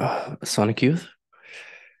 Sonic Youth.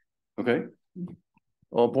 Okay.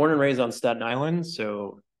 Well, born and raised on Staten Island,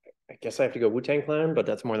 so I guess I have to go Wu-Tang Clan, but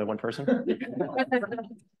that's more than one person.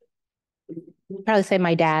 Probably say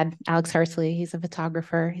my dad, Alex Harsley. He's a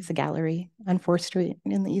photographer. He's a gallery on 4th Street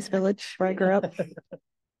in the East Village where I grew up.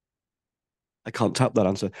 I can't tap that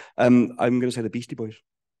answer. I'm going to say the Beastie Boys.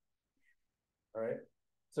 All right.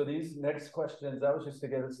 So these next questions, that was just to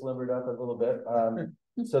get it slimmered up a little bit.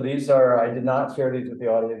 So these are, I did not share these with the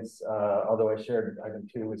audience, although I shared item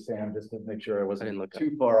 2 with Sam just to make sure I wasn't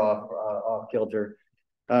too far off kilter.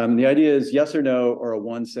 The idea is yes or no, or a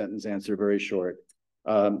 1-sentence answer, very short.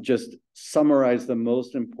 Just summarize the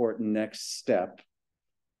most important next step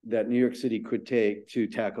that New York City could take to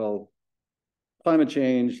tackle climate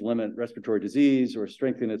change, limit respiratory disease, or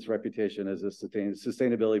strengthen its reputation as a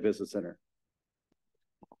sustainability business center.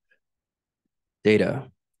 Data.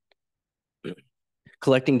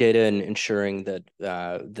 Collecting data and ensuring that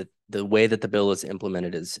the way that the bill is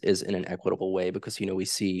implemented is in an equitable way, because we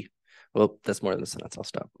see, well, that's more than a sentence. I'll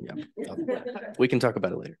stop. Yeah, we can talk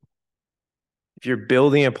about it later. If you're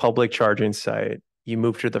building a public charging site, you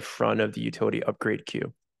move to the front of the utility upgrade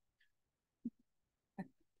queue.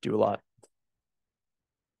 Do a lot.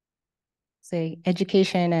 Say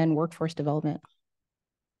education and workforce development.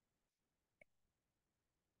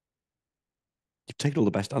 You've taken all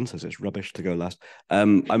the best answers. It's rubbish to go last.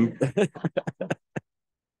 I'm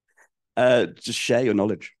just share your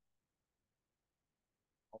knowledge.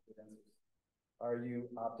 Are you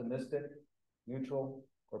optimistic, neutral,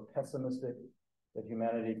 or pessimistic that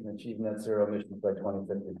humanity can achieve net zero emissions by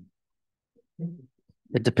 2050?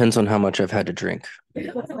 It depends on how much I've had to drink.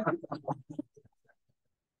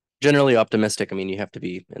 Generally optimistic. I mean, you have to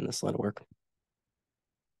be in this line of work.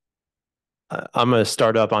 I'm a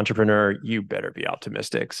startup entrepreneur. You better be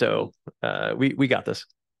optimistic. So we got this.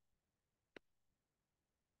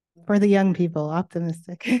 For the young people,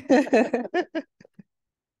 optimistic.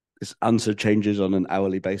 This answer changes on an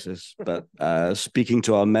hourly basis, but speaking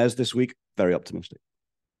to our mayors this week, very optimistic.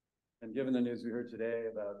 And given the news we heard today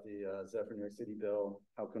about the ZEV for New York City bill,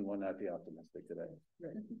 how can one not be optimistic today?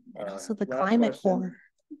 And also the climate war.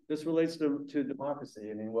 This relates to democracy.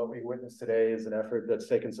 I mean, what we witnessed today is an effort that's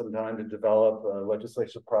taken some time to develop. A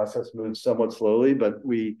legislative process moves somewhat slowly, but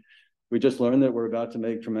we just learned that we're about to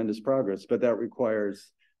make tremendous progress, but that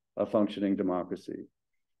requires a functioning democracy.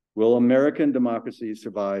 Will American democracy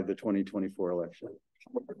survive the 2024 election?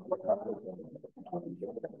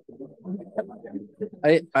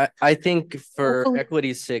 I think for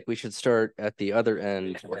equity's sake, we should start at the other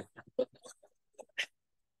end.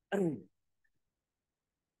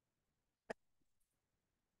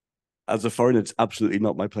 As a foreigner, it's absolutely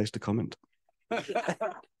not my place to comment.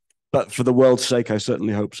 But for the world's sake, I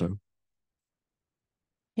certainly hope so.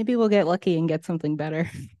 Maybe we'll get lucky and get something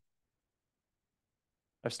better.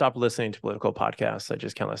 I've stopped listening to political podcasts. I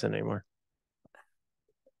just can't listen anymore.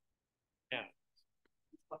 Yeah.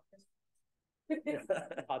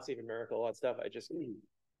 Hot Seat Miracle, all that stuff. I just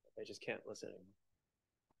can't listen anymore.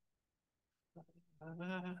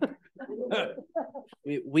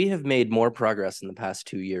 We have made more progress in the past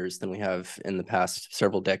 2 years than we have in the past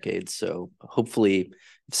several decades. So hopefully,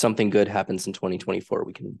 if something good happens in 2024,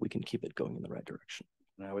 we can keep it going in the right direction.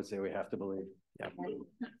 And I would say we have to believe. Yeah.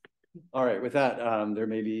 All right. With that, there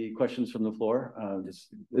may be questions from the floor.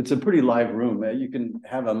 It's a pretty live room. You can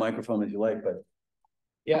have a microphone if you like, but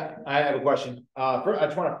Yeah, I have a question. First, I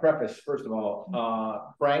just want to preface, first of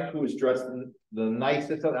all, Frank, who was dressed the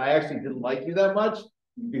nicest, I actually didn't like you that much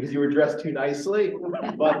because you were dressed too nicely.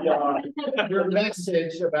 But your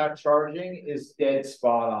message about charging is dead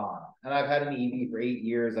spot on. And I've had an EV for 8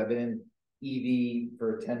 years. I've been in EV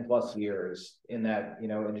for 10 plus years in that,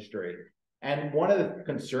 industry. And one of the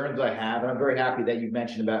concerns I have, and I'm very happy that you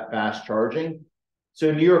mentioned about fast charging.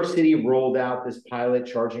 So New York City rolled out this pilot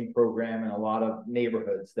charging program in a lot of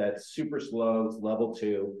neighborhoods that's super slow, it's level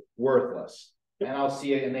 2, worthless. And I'll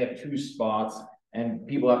see it, and they have 2 spots, and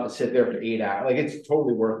people have to sit there for 8 hours. Like, it's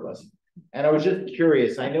totally worthless. And I was just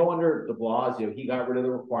curious, I know under de Blasio, he got rid of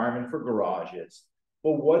the requirement for garages.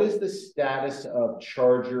 But what is the status of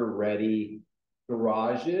charger-ready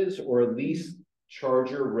garages, or at least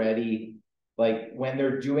charger-ready, like when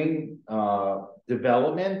they're doing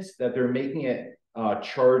development, that they're making it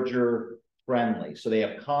charger friendly, so they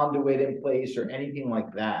have conduit in place or anything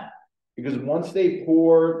like that? Because once they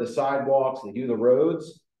pour the sidewalks, they do the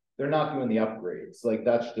roads, they're not doing the upgrades. Like,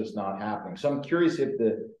 that's just not happening. So I'm curious if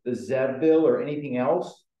the ZEV bill or anything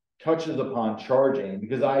else touches upon charging,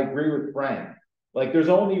 because I agree with Frank. Like, there's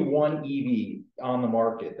only one EV on the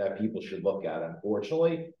market that people should look at,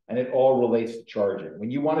 unfortunately, and it all relates to charging.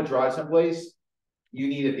 When you want to drive someplace, you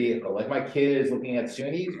need a vehicle. Like, my kid is looking at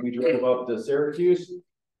SUNY's. We drove up to Syracuse.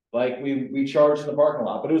 Like, we charged in the parking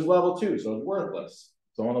lot, but it was level 2, so it was worthless.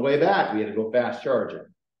 So on the way back, we had to go fast charging.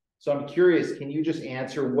 So I'm curious, can you just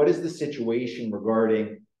answer, what is the situation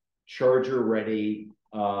regarding charger ready,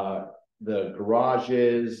 the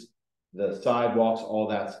garages, the sidewalks, all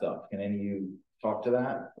that stuff? Can any of you talk to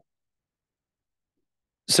that?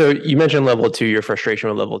 So you mentioned level 2, your frustration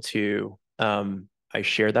with level 2. I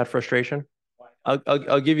share that frustration.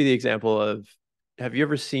 I'll give you the example of, have you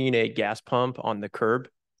ever seen a gas pump on the curb?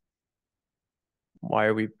 Why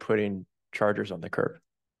are we putting chargers on the curb?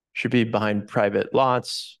 Should be behind private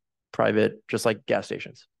lots, private, just like gas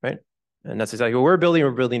stations, right? And that's exactly what we're building.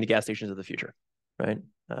 We're building the gas stations of the future, right?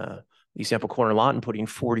 You sample corner lot and putting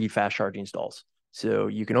 40 fast charging stalls. So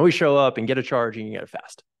you can always show up and get a charge and you get it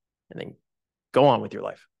fast and then go on with your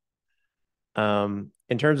life.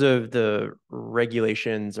 In terms of the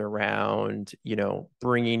regulations around,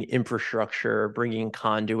 bringing infrastructure, bringing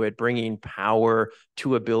conduit, bringing power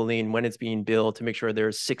to a building when it's being built to make sure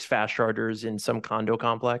there's 6 fast chargers in some condo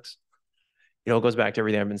complex, it goes back to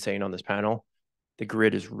everything I've been saying on this panel. The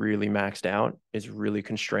grid is really maxed out, is really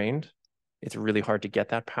constrained. It's really hard to get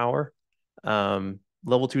that power.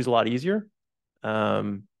 Level 2 is a lot easier.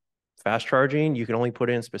 Fast charging, you can only put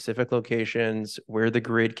in specific locations where the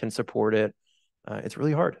grid can support it. It's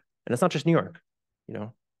really hard. And it's not just New York,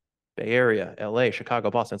 Bay Area, LA, Chicago,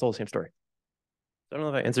 Boston, it's all the same story. I don't know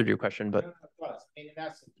if I answered your question, but. In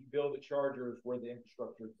essence, you build the chargers where the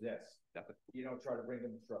infrastructure exists. You don't try to bring the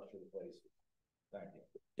infrastructure to places. Thank you.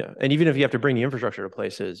 Yeah, and even if you have to bring the infrastructure to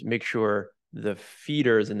places, make sure the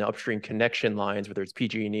feeders and the upstream connection lines, whether it's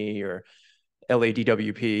PG&E or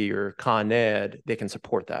LADWP or Con Ed, they can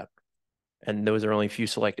support that. And those are only a few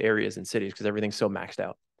select areas in cities because everything's so maxed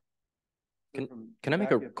out. Can I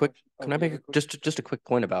make a quick, just a quick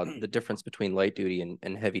point about the difference between light duty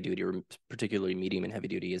and heavy duty, or particularly medium and heavy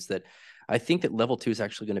duty, is that I think that level 2 is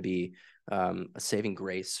actually going to be a saving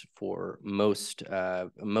grace for most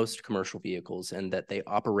commercial vehicles, and that they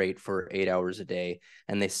operate for 8 hours a day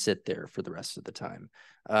and they sit there for the rest of the time.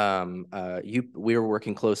 We are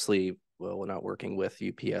working closely. Well, we're not working with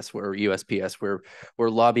UPS or USPS. We're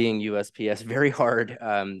lobbying USPS very hard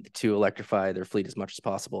to electrify their fleet as much as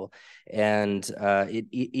possible. And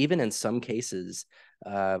even in some cases,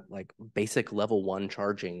 like basic level 1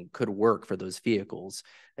 charging could work for those vehicles.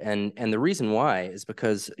 And the reason why is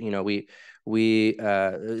because, is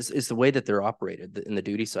the way that they're operated in the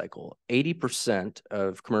duty cycle. 80%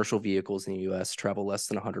 of commercial vehicles in the US travel less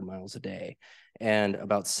than 100 miles a day, and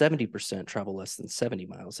about 70% travel less than 70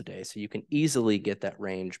 miles a day. So you can easily get that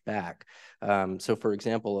range back. So for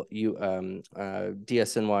example,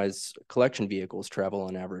 DSNY's collection vehicles travel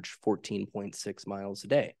on average 14.6 miles a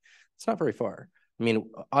day. It's not very far. I mean,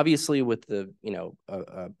 obviously with the,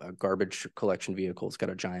 a garbage collection vehicle, it's got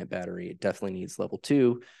a giant battery. It definitely needs level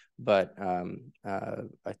 2, but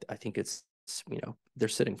I think it's, they're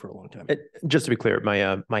sitting for a long time. Just to be clear,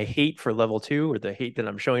 my hate for level 2, or the hate that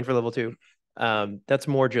I'm showing for level 2, that's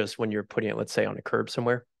more just when you're putting it, let's say, on a curb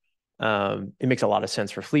somewhere. It makes a lot of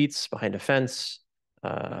sense for fleets behind a fence.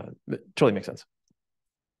 Totally makes sense.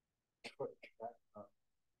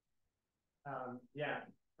 Yeah,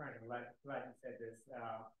 Frank, I'm glad you said this.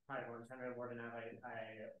 Hi, everyone. I'm Morgan. I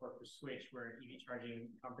work for Switch. We're an EV charging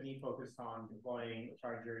company focused on deploying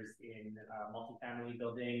chargers in multifamily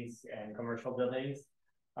buildings and commercial buildings.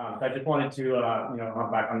 So I just wanted to,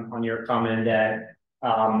 hop back on your comment that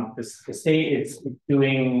the state is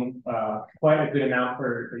doing quite a good amount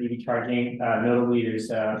for EV charging. Notably, there's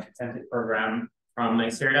a incentive program from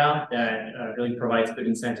NYC that really provides good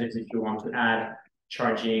incentives if you want to add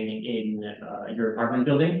charging in your apartment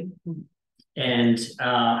building. And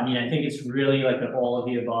I mean, I think it's really like an all of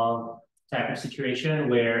the above type of situation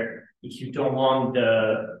where if you don't want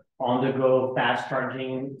the on-the-go fast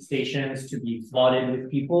charging stations to be flooded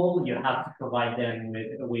with people, you have to provide them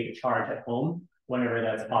with a way to charge at home whenever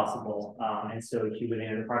that's possible. And so if you live in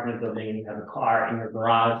an apartment building and you have a car in your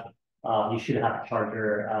garage, you should have a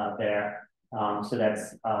charger there. So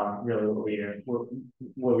that's really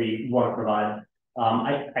what we want to provide.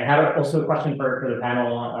 I have also a question for the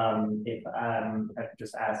panel, if I could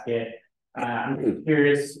just ask it. I'm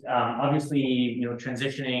curious, obviously,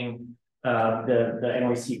 transitioning the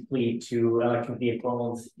NYC fleet to electric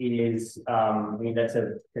vehicles is, I mean,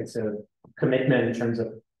 it's a commitment in terms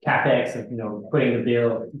of CapEx of, putting the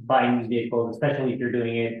bill, buying these vehicles, especially if you're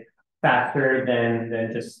doing it faster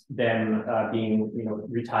than just them being,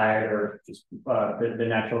 retired or just the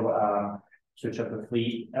natural switch up the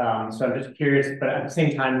fleet. So I'm just curious, but at the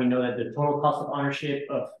same time, we know that the total cost of ownership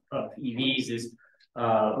of EVs is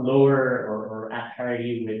lower or at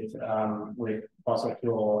parity with fossil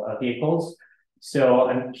fuel vehicles. So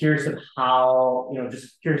I'm curious of how,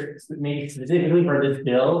 just curious, maybe specifically for this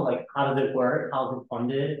bill, like how does it work? How is it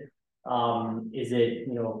funded? Is it,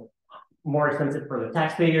 more expensive for the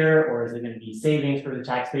taxpayer, or is it going to be savings for the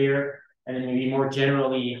taxpayer? And then maybe more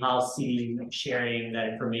generally, how cities sharing that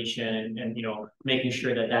information and making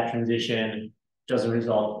sure that transition doesn't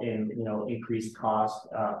result in increased cost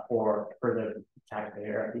for the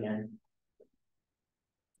taxpayer at the end.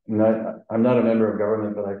 I'm not a member of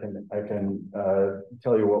government, but I can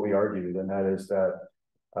tell you what we argued, and that is that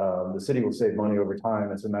the city will save money over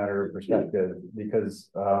time. It's a matter of perspective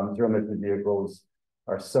because zero-emission vehicles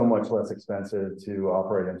are so much less expensive to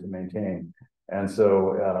operate and to maintain. And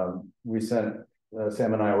so we sent,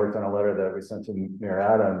 Sam and I worked on a letter that we sent to Mayor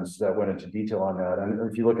Adams that went into detail on that. And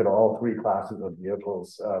if you look at all three classes of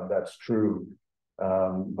vehicles, that's true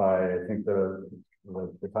by, I think the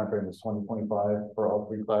time frame is 2025 for all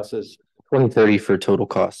three classes. 2030 for total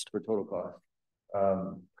cost.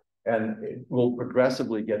 And it will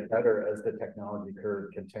progressively get better as the technology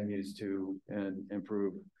curve continues to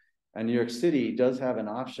improve. And New York City does have an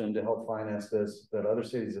option to help finance this that other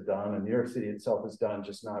cities have done, and New York City itself has done,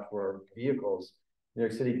 just not for vehicles. New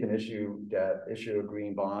York City can issue debt, issue a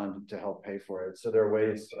green bond to help pay for it. So there are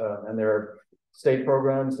ways, and there are state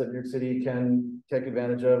programs that New York City can take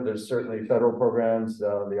advantage of. There's certainly federal programs,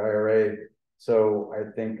 the IRA. So I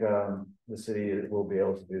think the city will be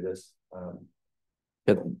able to do this.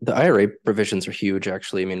 Yeah, the IRA provisions are huge,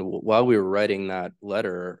 actually. I mean, while we were writing that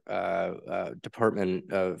letter, the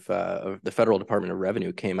Federal Department of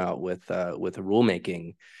Revenue came out with a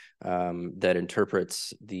rulemaking that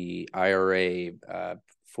interprets the IRA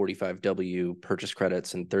 45W purchase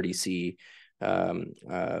credits and 30C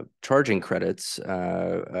charging credits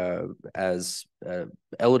as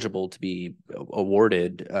eligible to be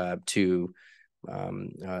awarded to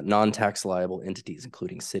non-tax liable entities,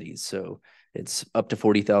 including cities. So it's up to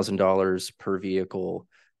 $40,000 per vehicle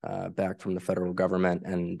back from the federal government,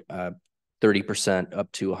 and 30%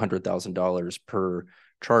 up to $100,000 per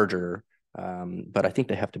charger. But I think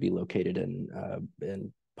they have to be located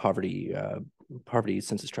in poverty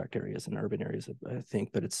census tract areas and urban areas, I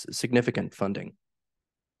think, but it's significant funding.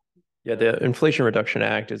 Yeah, the Inflation Reduction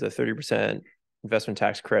Act is a 30% investment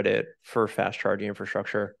tax credit for fast charging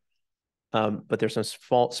infrastructure. But there's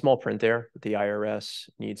some small print there that the IRS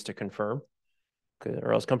needs to confirm.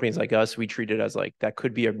 Or else companies like us, we treat it as like that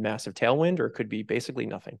could be a massive tailwind or it could be basically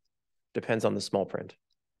nothing. Depends on the small print.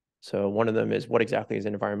 So one of them is what exactly is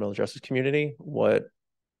an environmental justice community? What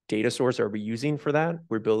data source are we using for that?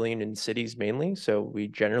 We're building in cities mainly. So we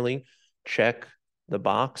generally check the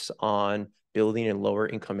box on building in lower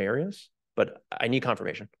income areas, but I need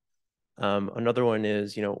confirmation. Another one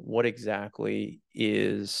is, what exactly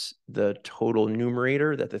is the total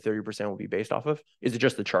numerator that the 30% will be based off of? Is it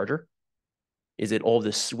just the charger? Is it all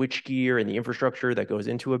the switch gear and the infrastructure that goes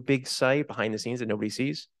into a big site behind the scenes that nobody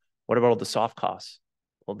sees? What about all the soft costs,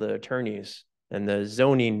 all the attorneys and the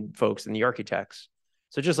zoning folks and the architects?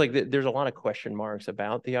 So just like there's a lot of question marks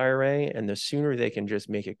about the IRA, and the sooner they can just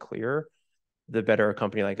make it clear, the better a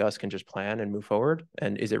company like us can just plan and move forward.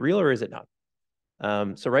 And is it real or is it not?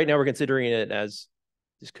 So right now we're considering it as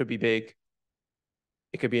this could be big.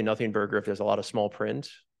 It could be a nothing burger if there's a lot of small print.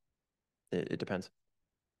 It depends.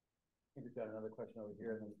 I think we've got another question over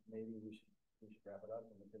here, and then maybe we should wrap it up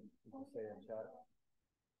and we can say in chat.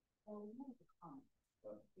 Oh, no, it's a comment.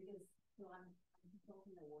 Because, so I'm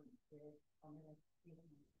consulting the work with, I'm gonna create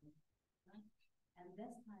a right? And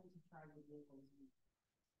best time to charge the vehicles is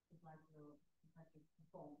like your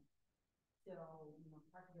phone. So, you know,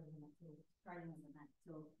 part of it is charging on the night.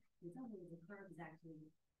 So in some ways, the curb is actually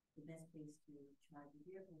the best place to charge the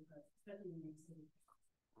vehicle, because especially in New York City,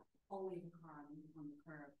 always a car on the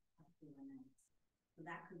curb after the night. So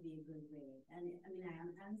that could be a good way. And I mean, I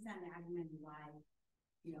understand the argument why,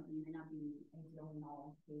 you know, you may not be ideal in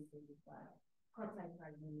all cases, but curbside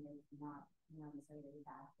charging is not necessarily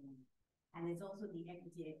bad thing. And there's also the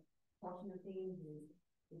equity portion of things. Is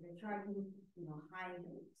if they're charging, you know, high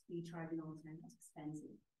speed charging all the time, it's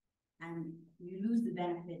expensive, and you lose the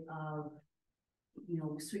benefit of, you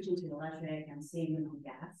know, switching to electric and saving on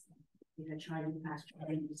gas if you're charging fast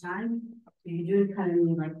charging the time. So you do kind of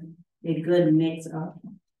need like a good mix of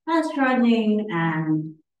fast charging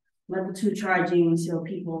and level 2 charging, so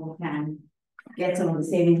people can get some of the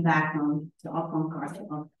savings back on the upfront cost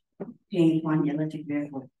of paying for an electric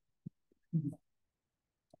vehicle.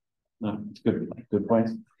 No, it's good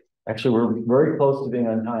points. Actually, we're very close to being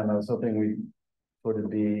on time. I was hoping we'd sort of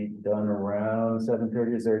be done around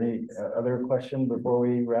 7:30. Is there any other question before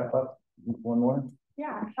we wrap up? One more?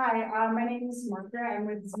 Yeah, hi, my name is Martha. I'm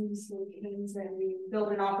with ZEV Solutions, and we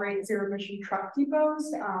build and operate zero emission truck depots,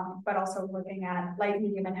 but also looking at light,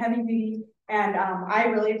 medium, and heavy duty. And I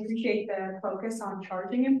really appreciate the focus on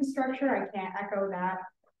charging infrastructure. I can't echo that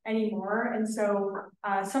anymore. And so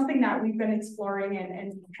something that we've been exploring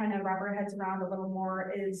and trying to wrap our heads around a little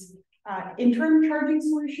more is interim charging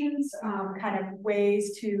solutions, kind of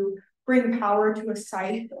ways to bring power to a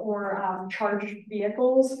site or charge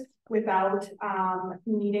vehicles without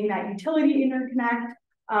needing that utility interconnect.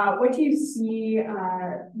 What do you see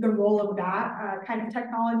the role of that kind of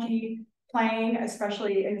technology playing,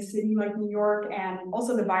 especially in a city like New York, and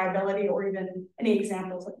also the viability or even any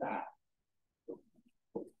examples of that?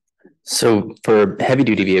 So for heavy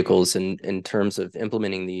duty vehicles, in terms of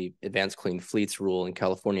implementing the Advanced Clean Fleets rule in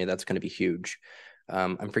California, that's going to be huge.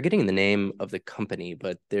 I'm forgetting the name of the company,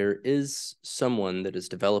 but there is someone that is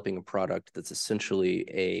developing a product that's essentially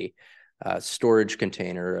a storage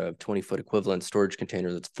container, a 20-foot equivalent storage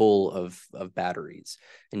container that's full of batteries,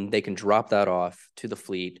 and they can drop that off to the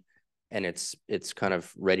fleet, and it's kind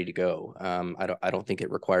of ready to go. I don't think it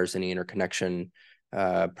requires any interconnection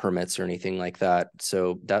permits or anything like that.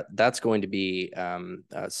 So that's going to be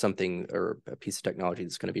something, or a piece of technology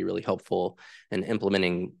that's going to be really helpful in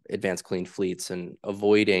implementing advanced clean fleets and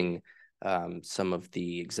avoiding some of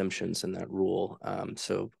the exemptions in that rule.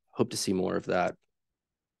 So hope to see more of that.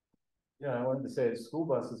 Yeah, I wanted to say school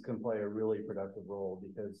buses can play a really productive role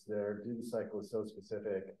because their duty cycle is so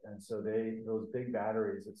specific. And so those big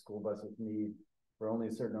batteries that school buses need for only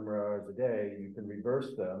a certain number of hours a day, you can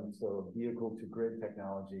reverse them. So vehicle to grid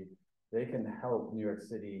technology, they can help New York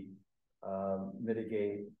City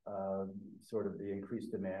mitigate sort of the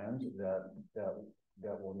increased demand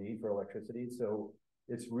that we'll need for electricity. So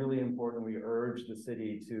it's really important we urge the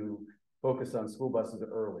city to focus on school buses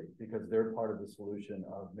early, because they're part of the solution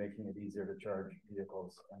of making it easier to charge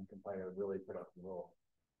vehicles and can play a really productive role.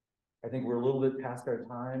 I think we're a little bit past our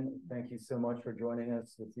time. Thank you so much for joining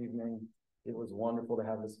us this evening. It was wonderful to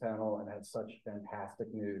have this panel and had such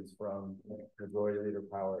fantastic news from Majority Leader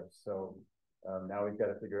Powers. So now we've got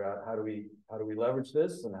to figure out how do we leverage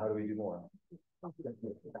this and how do we do more. I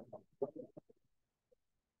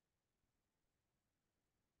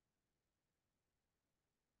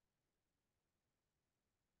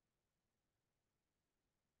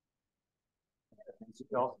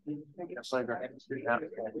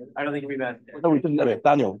don't think we've had. No, we didn't.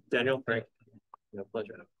 Daniel. Daniel, Frank. Yeah,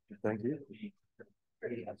 pleasure. Thank you.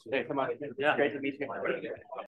 Hey, come on. Yeah, great to meet you.